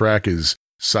third track is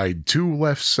side 2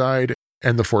 left side,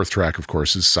 And the fourth track, of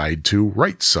course, is side 2,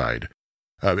 right side.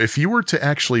 If you were to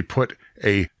actually put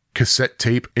a cassette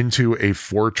tape into a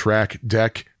 4-track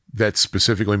deck that's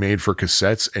specifically made for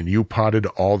cassettes and you potted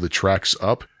all the tracks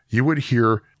up, you would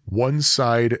hear one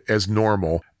side as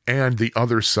normal and the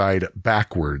other side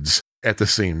backwards at the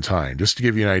same time, just to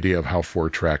give you an idea of how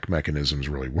 4-track mechanisms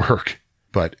really work.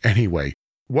 But anyway,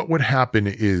 what would happen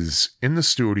is in the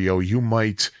studio, you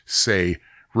might say,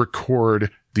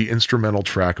 record the instrumental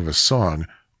track of a song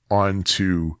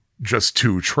onto just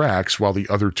 2 tracks while the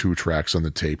other 2 tracks on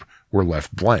the tape were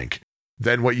left blank.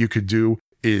 Then what you could do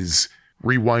is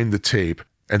rewind the tape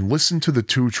and listen to the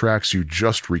 2 tracks you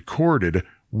just recorded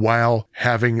while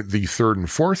having the 3rd and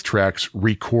 4th tracks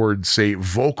record, say,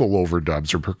 vocal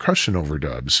overdubs or percussion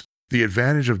overdubs. The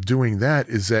advantage of doing that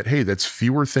is that, hey, that's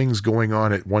fewer things going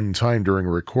on at one time during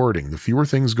a recording. The fewer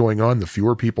things going on, the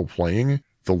fewer people playing,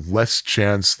 the less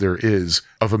chance there is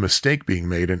of a mistake being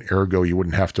made, and ergo you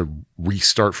wouldn't have to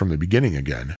restart from the beginning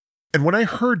again. And when I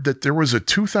heard that there was a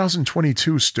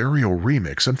 2022 stereo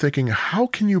remix, I'm thinking, how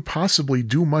can you possibly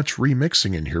do much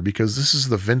remixing in here? Because this is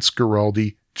the Vince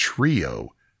Guaraldi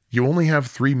Trio. You only have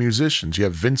 3 musicians. You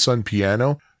have Vince on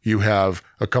piano, you have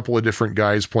a couple of different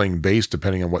guys playing bass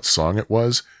depending on what song it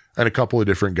was, and a couple of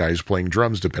different guys playing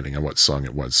drums depending on what song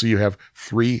it was. So you have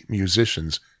 3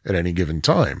 musicians at any given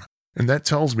time. And that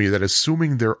tells me that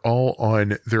assuming they're all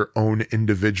on their own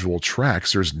individual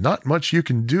tracks, there's not much you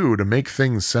can do to make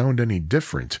things sound any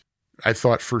different. I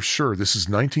thought for sure this is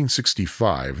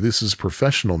 1965, this is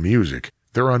professional music.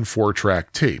 They're on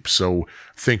 4-track tape, so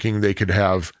thinking they could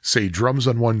have, say, drums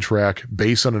on one track,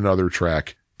 bass on another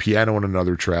track, piano on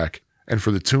another track, and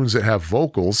for the tunes that have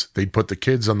vocals, they'd put the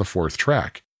kids on the 4th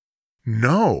track.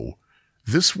 No,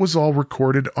 this was all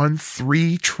recorded on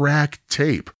 3-track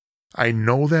tape. I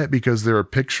know that because there are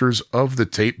pictures of the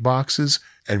tape boxes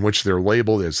in which they're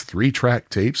labeled as 3-track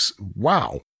tapes.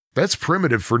 Wow, that's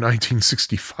primitive for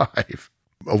 1965.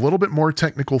 A little bit more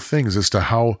technical things as to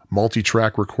how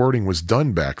multi-track recording was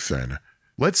done back then.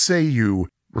 Let's say you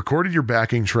recorded your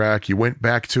backing track, you went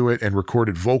back to it and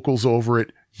recorded vocals over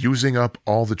it, using up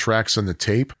all the tracks on the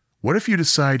tape. What if you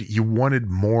decide you wanted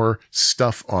more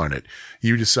stuff on it?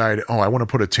 You decide, I want to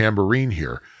put a tambourine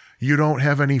here. You don't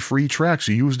have any free tracks.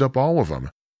 You used up all of them.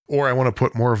 Or I want to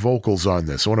put more vocals on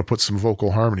this. I want to put some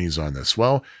vocal harmonies on this.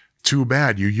 Well, too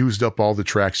bad. You used up all the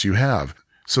tracks you have.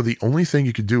 So the only thing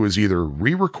you could do is either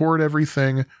re-record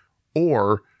everything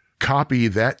or copy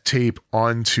that tape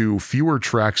onto fewer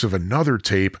tracks of another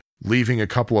tape, leaving a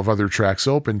couple of other tracks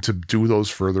open to do those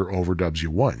further overdubs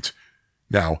you want.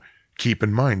 Now, keep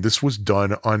in mind, this was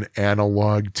done on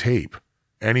analog tape.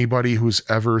 Anybody who's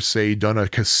ever, say, done a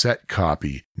cassette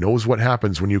copy knows what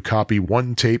happens when you copy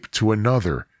one tape to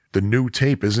another. The new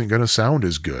tape isn't going to sound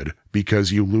as good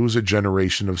because you lose a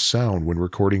generation of sound when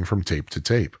recording from tape to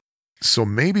tape. So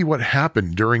maybe what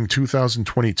happened during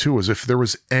 2022 is if there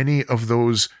was any of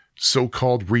those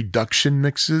so-called reduction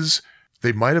mixes,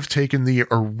 they might have taken the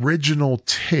original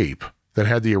tape that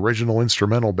had the original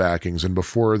instrumental backings, and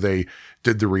before they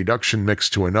did the reduction mix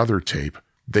to another tape,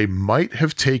 they might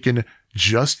have taken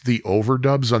just the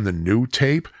overdubs on the new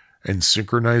tape and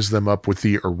synchronized them up with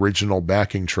the original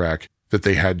backing track that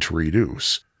they had to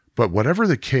reduce. But whatever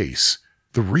the case,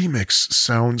 the remix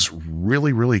sounds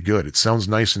really, really good. It sounds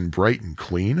nice and bright and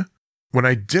clean. When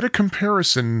I did a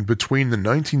comparison between the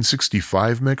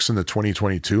 1965 mix and the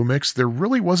 2022 mix, there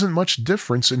really wasn't much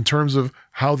difference in terms of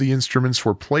how the instruments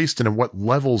were placed and at what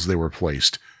levels they were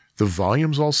placed. The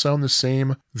volumes all sound the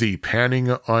same. The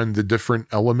panning on the different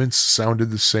elements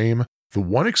sounded the same. The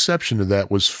one exception to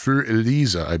that was Für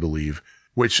Elisa, I believe,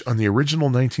 which on the original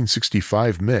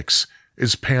 1965 mix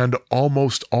is panned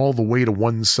almost all the way to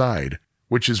one side,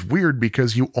 which is weird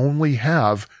because you only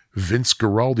have Vince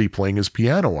Guaraldi playing his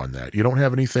piano on that. You don't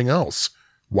have anything else.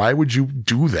 Why would you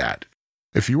do that?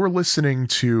 If you were listening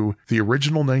to the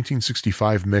original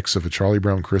 1965 mix of A Charlie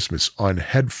Brown Christmas on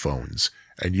headphones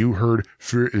and you heard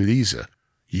Für Elisa,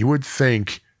 you would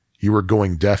think you were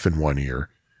going deaf in one ear.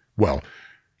 Well,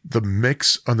 the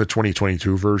mix on the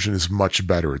 2022 version is much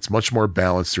better. It's much more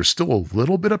balanced. There's still a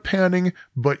little bit of panning,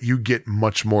 but you get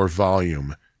much more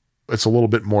volume. It's a little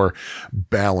bit more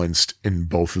balanced in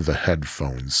both of the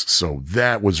headphones. So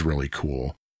that was really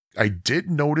cool. I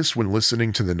did notice when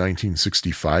listening to the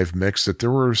 1965 mix that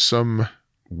there were some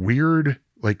weird,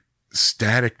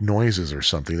 static noises or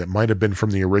something that might have been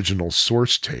from the original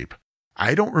source tape.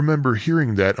 I don't remember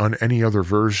hearing that on any other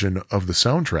version of the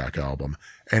soundtrack album.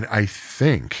 And I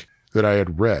think that I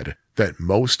had read that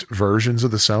most versions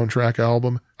of the soundtrack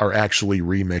album are actually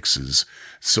remixes.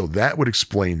 So that would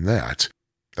explain that.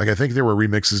 Like, I think there were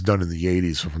remixes done in the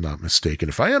 80s, if I'm not mistaken.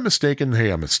 If I am mistaken,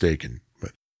 hey, I'm mistaken.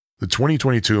 But the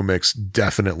 2022 mix,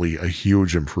 definitely a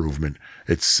huge improvement.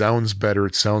 It sounds better,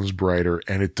 it sounds brighter,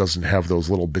 and it doesn't have those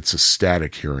little bits of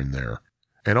static here and there.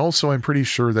 And also, I'm pretty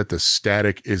sure that the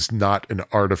static is not an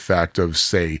artifact of,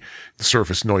 say, the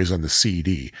surface noise on the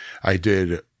CD. I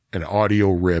did an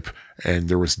audio rip, and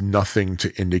there was nothing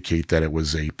to indicate that it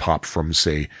was a pop from,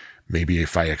 say, maybe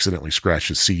if I accidentally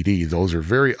scratched a CD. Those are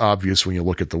very obvious when you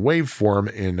look at the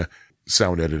waveform in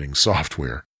sound editing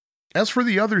software. As for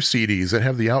the other CDs that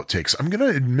have the outtakes, I'm going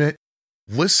to admit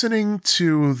listening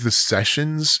to the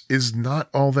sessions is not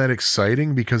all that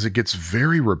exciting because it gets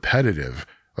very repetitive.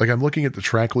 Like, I'm looking at the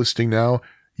track listing now.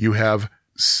 You have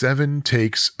 7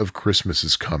 takes of Christmas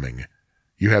is Coming.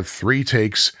 You have 3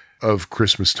 takes of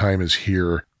Christmas Time is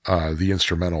Here, the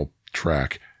instrumental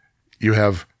track. You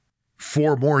have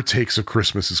 4 more takes of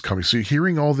Christmas is Coming. So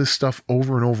hearing all this stuff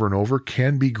over and over and over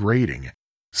can be grating.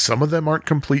 Some of them aren't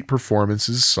complete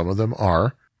performances. Some of them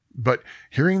are. But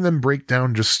hearing them break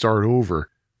down, just start over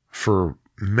for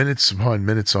minutes upon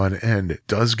minutes on end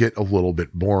does get a little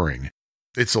bit boring.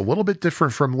 It's a little bit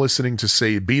different from listening to,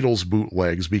 say, Beatles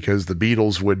bootlegs, because the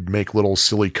Beatles would make little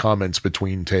silly comments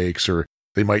between takes, or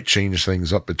they might change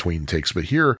things up between takes. But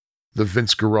here, the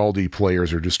Vince Guaraldi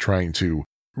players are just trying to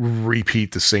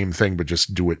repeat the same thing, but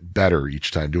just do it better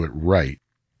each time, do it right.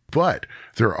 But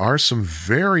there are some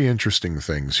very interesting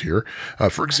things here.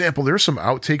 For example, there's some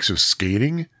outtakes of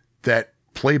skating that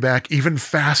play back even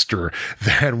faster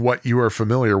than what you are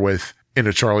familiar with in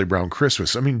A Charlie Brown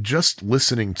Christmas. I mean, just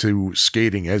listening to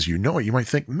skating as you know it, you might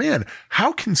think, man,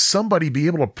 how can somebody be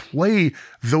able to play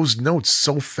those notes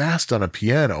so fast on a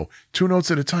piano, 2 notes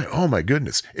at a time? Oh my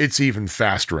goodness. It's even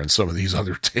faster on some of these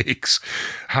other takes.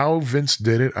 How Vince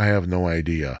did it, I have no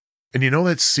idea. And you know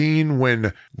that scene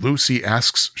when Lucy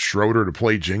asks Schroeder to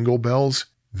play Jingle Bells?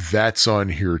 That's on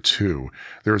here too.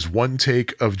 There's 1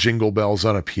 take of Jingle Bells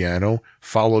on a piano,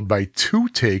 followed by 2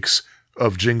 takes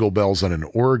of Jingle Bells on an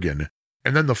organ.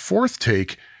 And then the 4th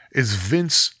take is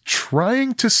Vince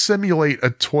trying to simulate a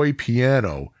toy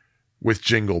piano with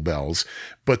Jingle Bells,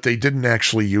 but they didn't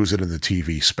actually use it in the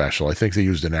TV special. I think they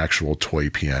used an actual toy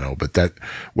piano, but that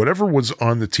whatever was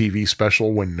on the TV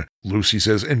special when Lucy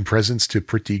says, "In presents to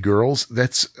pretty girls,"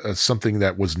 that's something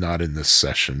that was not in this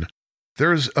session.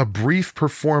 There's a brief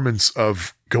performance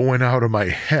of Going Out of My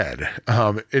Head.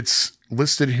 It's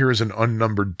listed here as an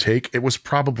unnumbered take. It was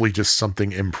probably just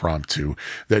something impromptu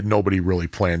that nobody really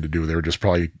planned to do. They were just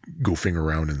probably goofing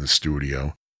around in the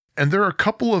studio. And there are a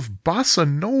couple of bossa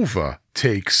nova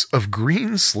takes of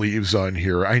Greensleeves on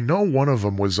here. I know one of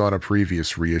them was on a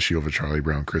previous reissue of A Charlie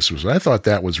Brown Christmas. I thought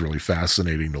that was really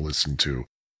fascinating to listen to.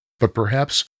 But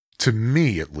perhaps, to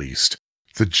me at least,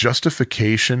 the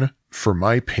justification for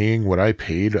my paying what I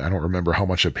paid, I don't remember how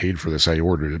much I paid for this. I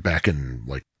ordered it back in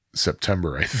like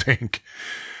September, I think.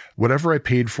 Whatever I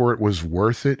paid for it was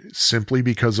worth it simply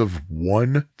because of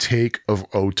 1 take of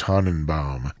O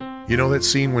Tannenbaum. You know that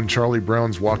scene when Charlie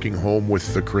Brown's walking home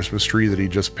with the Christmas tree that he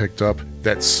just picked up?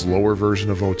 That slower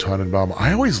version of O Tannenbaum?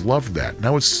 I always loved that, and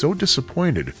I was so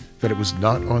disappointed that it was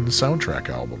not on the soundtrack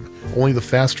album. Only the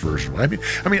fast version. I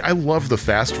mean, I love the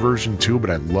fast version too, but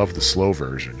I love the slow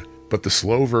version. But the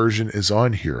slow version is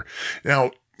on here.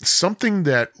 Now, something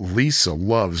that Lisa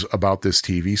loves about this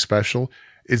TV special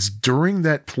is during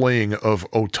that playing of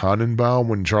O Tannenbaum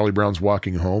when Charlie Brown's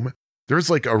walking home, there's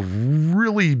like a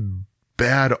really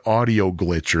bad audio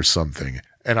glitch or something.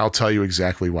 And I'll tell you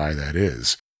exactly why that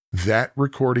is. That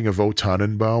recording of O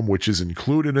Tannenbaum, which is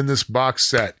included in this box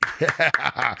set,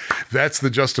 that's the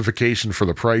justification for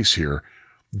the price here.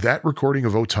 That recording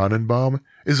of O Tannenbaum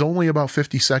is only about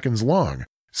 50 seconds long.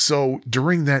 So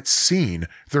during that scene,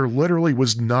 there literally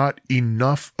was not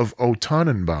enough of O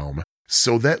Tannenbaum.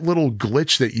 So that little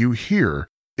glitch that you hear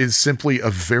is simply a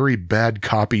very bad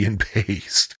copy and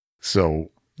paste.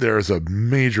 So there's a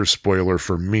major spoiler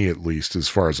for me, at least, as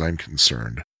far as I'm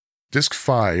concerned. Disc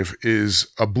 5 is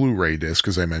a Blu-ray disc,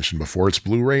 as I mentioned before. It's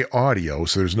Blu-ray audio,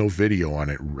 so there's no video on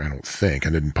it, I don't think. I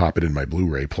didn't pop it in my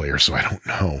Blu-ray player, so I don't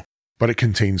know. But it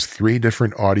contains 3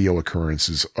 different audio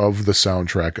occurrences of the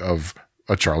soundtrack of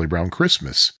A Charlie Brown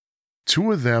Christmas.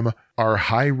 2 of them are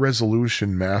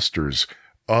high-resolution masters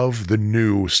of the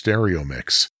new stereo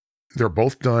mix. They're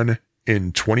both done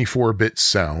in 24-bit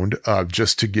sound.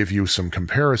 Just to give you some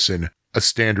comparison, a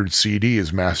standard CD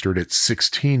is mastered at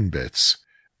 16 bits.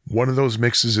 One of those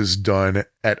mixes is done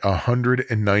at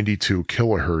 192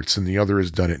 kilohertz, and the other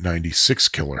is done at 96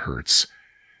 kilohertz.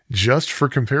 Just for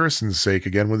comparison's sake,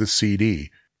 again with a CD,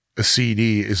 a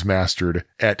CD is mastered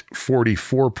at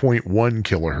 44.1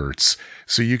 kilohertz.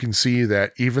 So you can see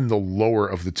that even the lower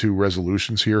of the two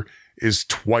resolutions here is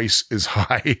twice as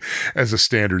high as a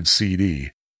standard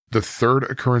CD. The third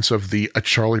occurrence of the A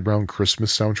Charlie Brown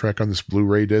Christmas soundtrack on this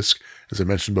Blu-ray disc, as I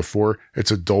mentioned before,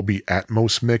 it's a Dolby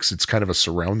Atmos mix. It's kind of a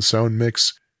surround sound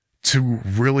mix. To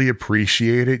really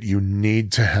appreciate it, you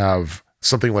need to have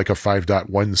something like a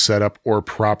 5.1 setup or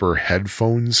proper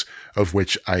headphones, of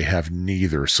which I have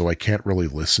neither, so I can't really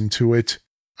listen to it.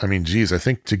 I mean, geez, I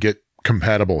think to get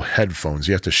compatible headphones,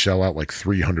 you have to shell out like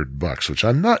 $300, which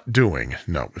I'm not doing.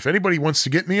 No, if anybody wants to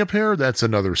get me a pair, that's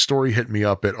another story. Hit me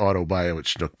up at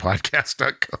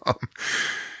autobio@schnookpodcast.com.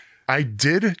 I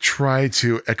did try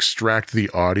to extract the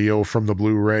audio from the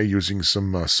Blu-ray using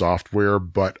some software,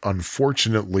 but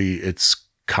unfortunately it's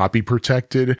copy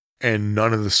protected, and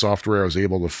none of the software I was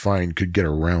able to find could get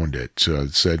around it.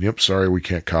 It said, yep, sorry, we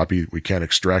can't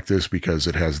extract this because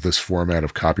it has this format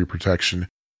of copy protection.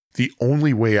 The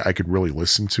only way I could really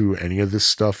listen to any of this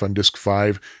stuff on disc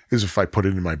 5 is if I put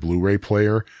it in my Blu-ray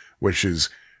player, which is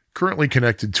currently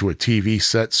connected to a TV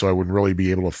set, so I wouldn't really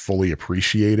be able to fully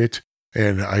appreciate it.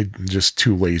 And I'm just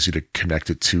too lazy to connect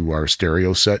it to our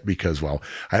stereo set because, well,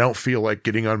 I don't feel like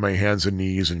getting on my hands and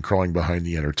knees and crawling behind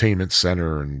the entertainment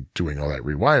center and doing all that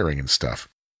rewiring and stuff.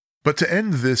 But to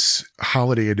end this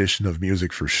holiday edition of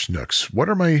Music for Schnooks, what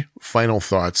are my final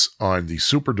thoughts on the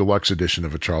Super Deluxe edition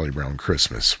of A Charlie Brown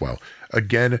Christmas? Well,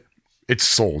 again, it's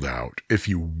sold out. If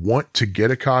you want to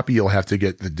get a copy, you'll have to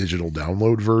get the digital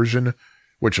download version,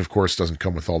 which of course doesn't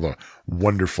come with all the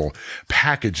wonderful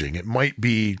packaging. It might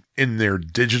be in there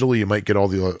digitally. You might get all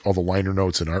the liner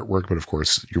notes and artwork, but of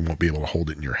course you won't be able to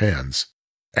hold it in your hands.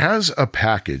 As a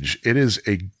package, it is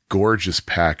a gorgeous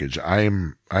package.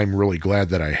 I'm really glad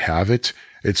that I have it.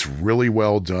 It's really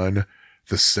well done.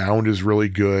 The sound is really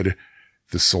good.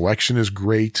 The selection is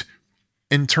great.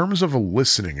 In terms of a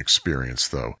listening experience,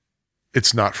 though,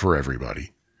 it's not for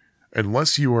everybody.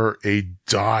 Unless you are a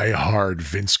die-hard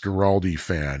Vince Guaraldi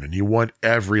fan and you want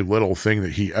every little thing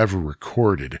that he ever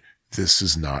recorded, this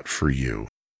is not for you.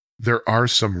 There are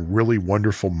some really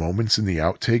wonderful moments in the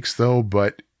outtakes, though,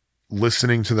 but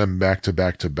listening to them back to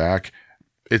back to back,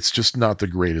 it's just not the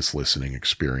greatest listening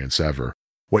experience ever.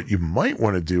 What you might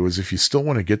want to do is, if you still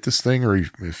want to get this thing, or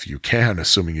if you can,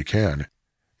 assuming you can,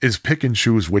 is pick and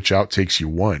choose which outtakes you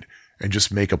want and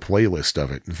just make a playlist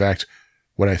of it. In fact,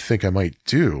 what I think I might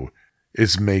do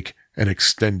is make an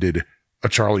extended A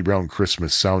Charlie Brown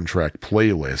Christmas soundtrack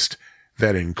playlist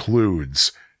that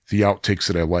includes the outtakes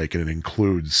that I like, and it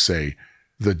includes, say,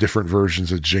 the different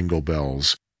versions of Jingle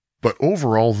Bells. But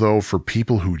overall, though, for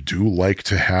people who do like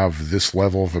to have this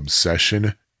level of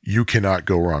obsession, you cannot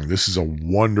go wrong. This is a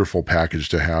wonderful package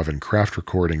to have, and Craft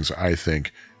Recordings, I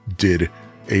think, did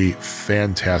a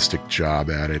fantastic job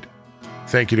at it.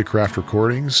 Thank you to Craft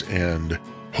Recordings, and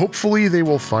hopefully they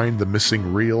will find the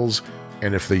missing reels,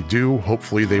 and if they do,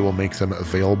 hopefully they will make them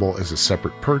available as a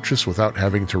separate purchase without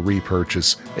having to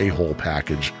repurchase a whole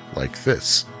package like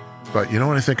this. But you know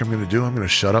what I think I'm going to do? I'm going to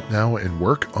shut up now and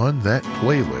work on that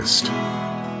playlist.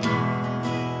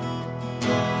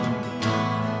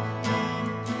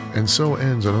 And so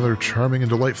ends another charming and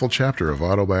delightful chapter of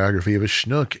Autobiography of a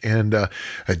Schnook, and a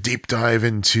deep dive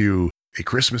into A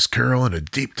Christmas Carol and a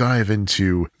deep dive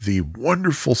into the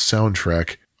wonderful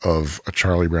soundtrack of A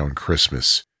Charlie Brown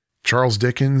Christmas. Charles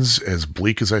Dickens, as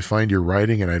bleak as I find your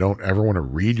writing, and I don't ever want to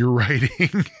read your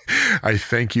writing, I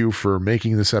thank you for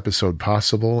making this episode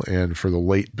possible, and for the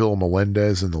late Bill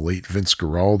Melendez and the late Vince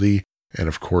Guaraldi, and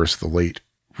of course the late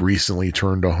recently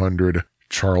turned 100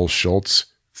 Charles Schultz.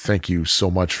 Thank you so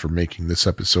much for making this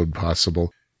episode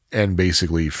possible, and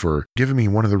basically for giving me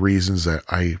one of the reasons that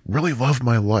I really love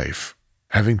my life.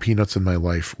 Having Peanuts in my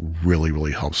life really,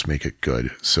 really helps make it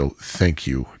good. So thank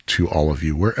you to all of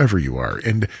you, wherever you are.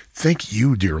 And thank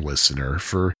you, dear listener,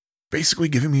 for basically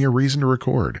giving me a reason to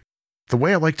record. The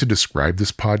way I like to describe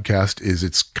this podcast is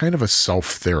it's kind of a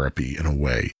self-therapy in a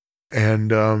way.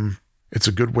 And it's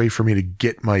a good way for me to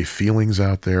get my feelings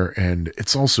out there. And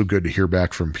it's also good to hear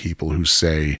back from people who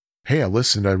say, hey, I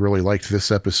listened, I really liked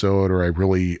this episode, or I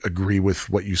really agree with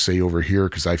what you say over here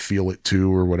because I feel it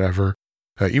too, or whatever.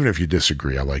 Even if you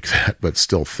disagree, I like that, but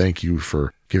still thank you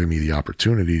for giving me the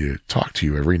opportunity to talk to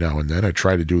you every now and then. I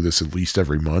try to do this at least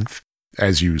every month.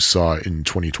 As you saw in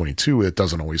 2022, it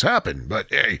doesn't always happen, but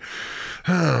hey,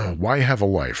 why have a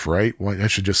life, right? Why, I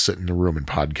should just sit in the room and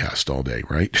podcast all day,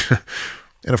 right?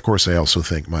 And of course, I also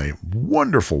thank my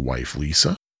wonderful wife,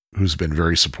 Lisa, who's been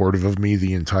very supportive of me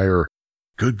the entire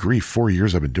good grief, 4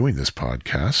 years I've been doing this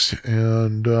podcast.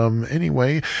 And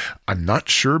anyway, I'm not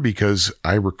sure because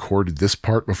I recorded this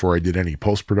part before I did any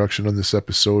post-production on this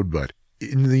episode, but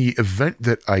in the event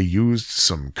that I used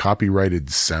some copyrighted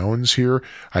sounds here,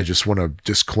 I just want to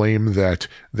disclaim that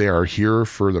they are here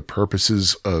for the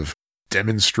purposes of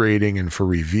demonstrating and for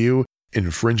review.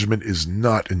 Infringement is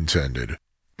not intended.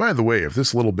 By the way, if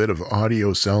this little bit of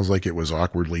audio sounds like it was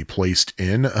awkwardly placed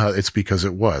in, it's because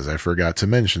it was. I forgot to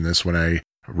mention this when I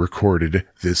recorded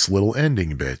this little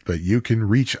ending bit, but you can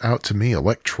reach out to me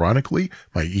electronically.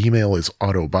 My email is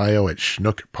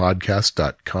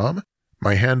autobio@schnookpodcast.com.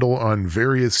 My handle on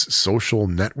various social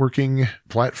networking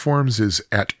platforms is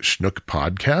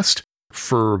 @schnookpodcast.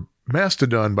 For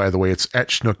Mastodon, by the way, it's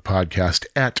 @schnookpodcast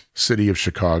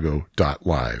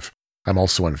 @cityofchicago.live. I'm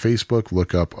also on Facebook.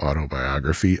 Look up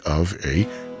Autobiography of a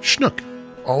Schnook.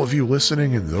 All of you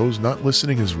listening and those not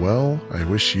listening as well, I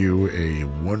wish you a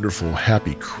wonderful,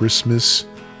 happy Christmas.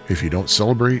 If you don't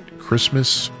celebrate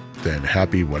Christmas, then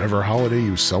happy whatever holiday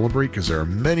you celebrate, because there are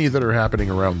many that are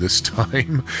happening around this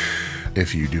time.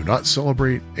 If you do not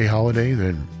celebrate a holiday,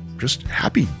 then just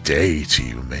happy day to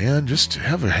you, man. Just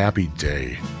have a happy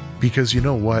day. Because you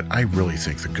know what? I really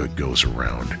think the good goes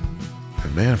around.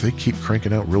 And man, if they keep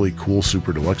cranking out really cool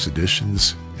Super Deluxe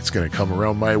editions, it's going to come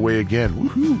around my way again.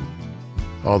 Woohoo!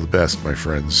 All the best, my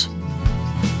friends.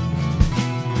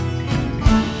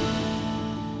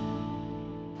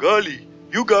 Golly,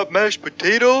 you got mashed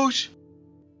potatoes?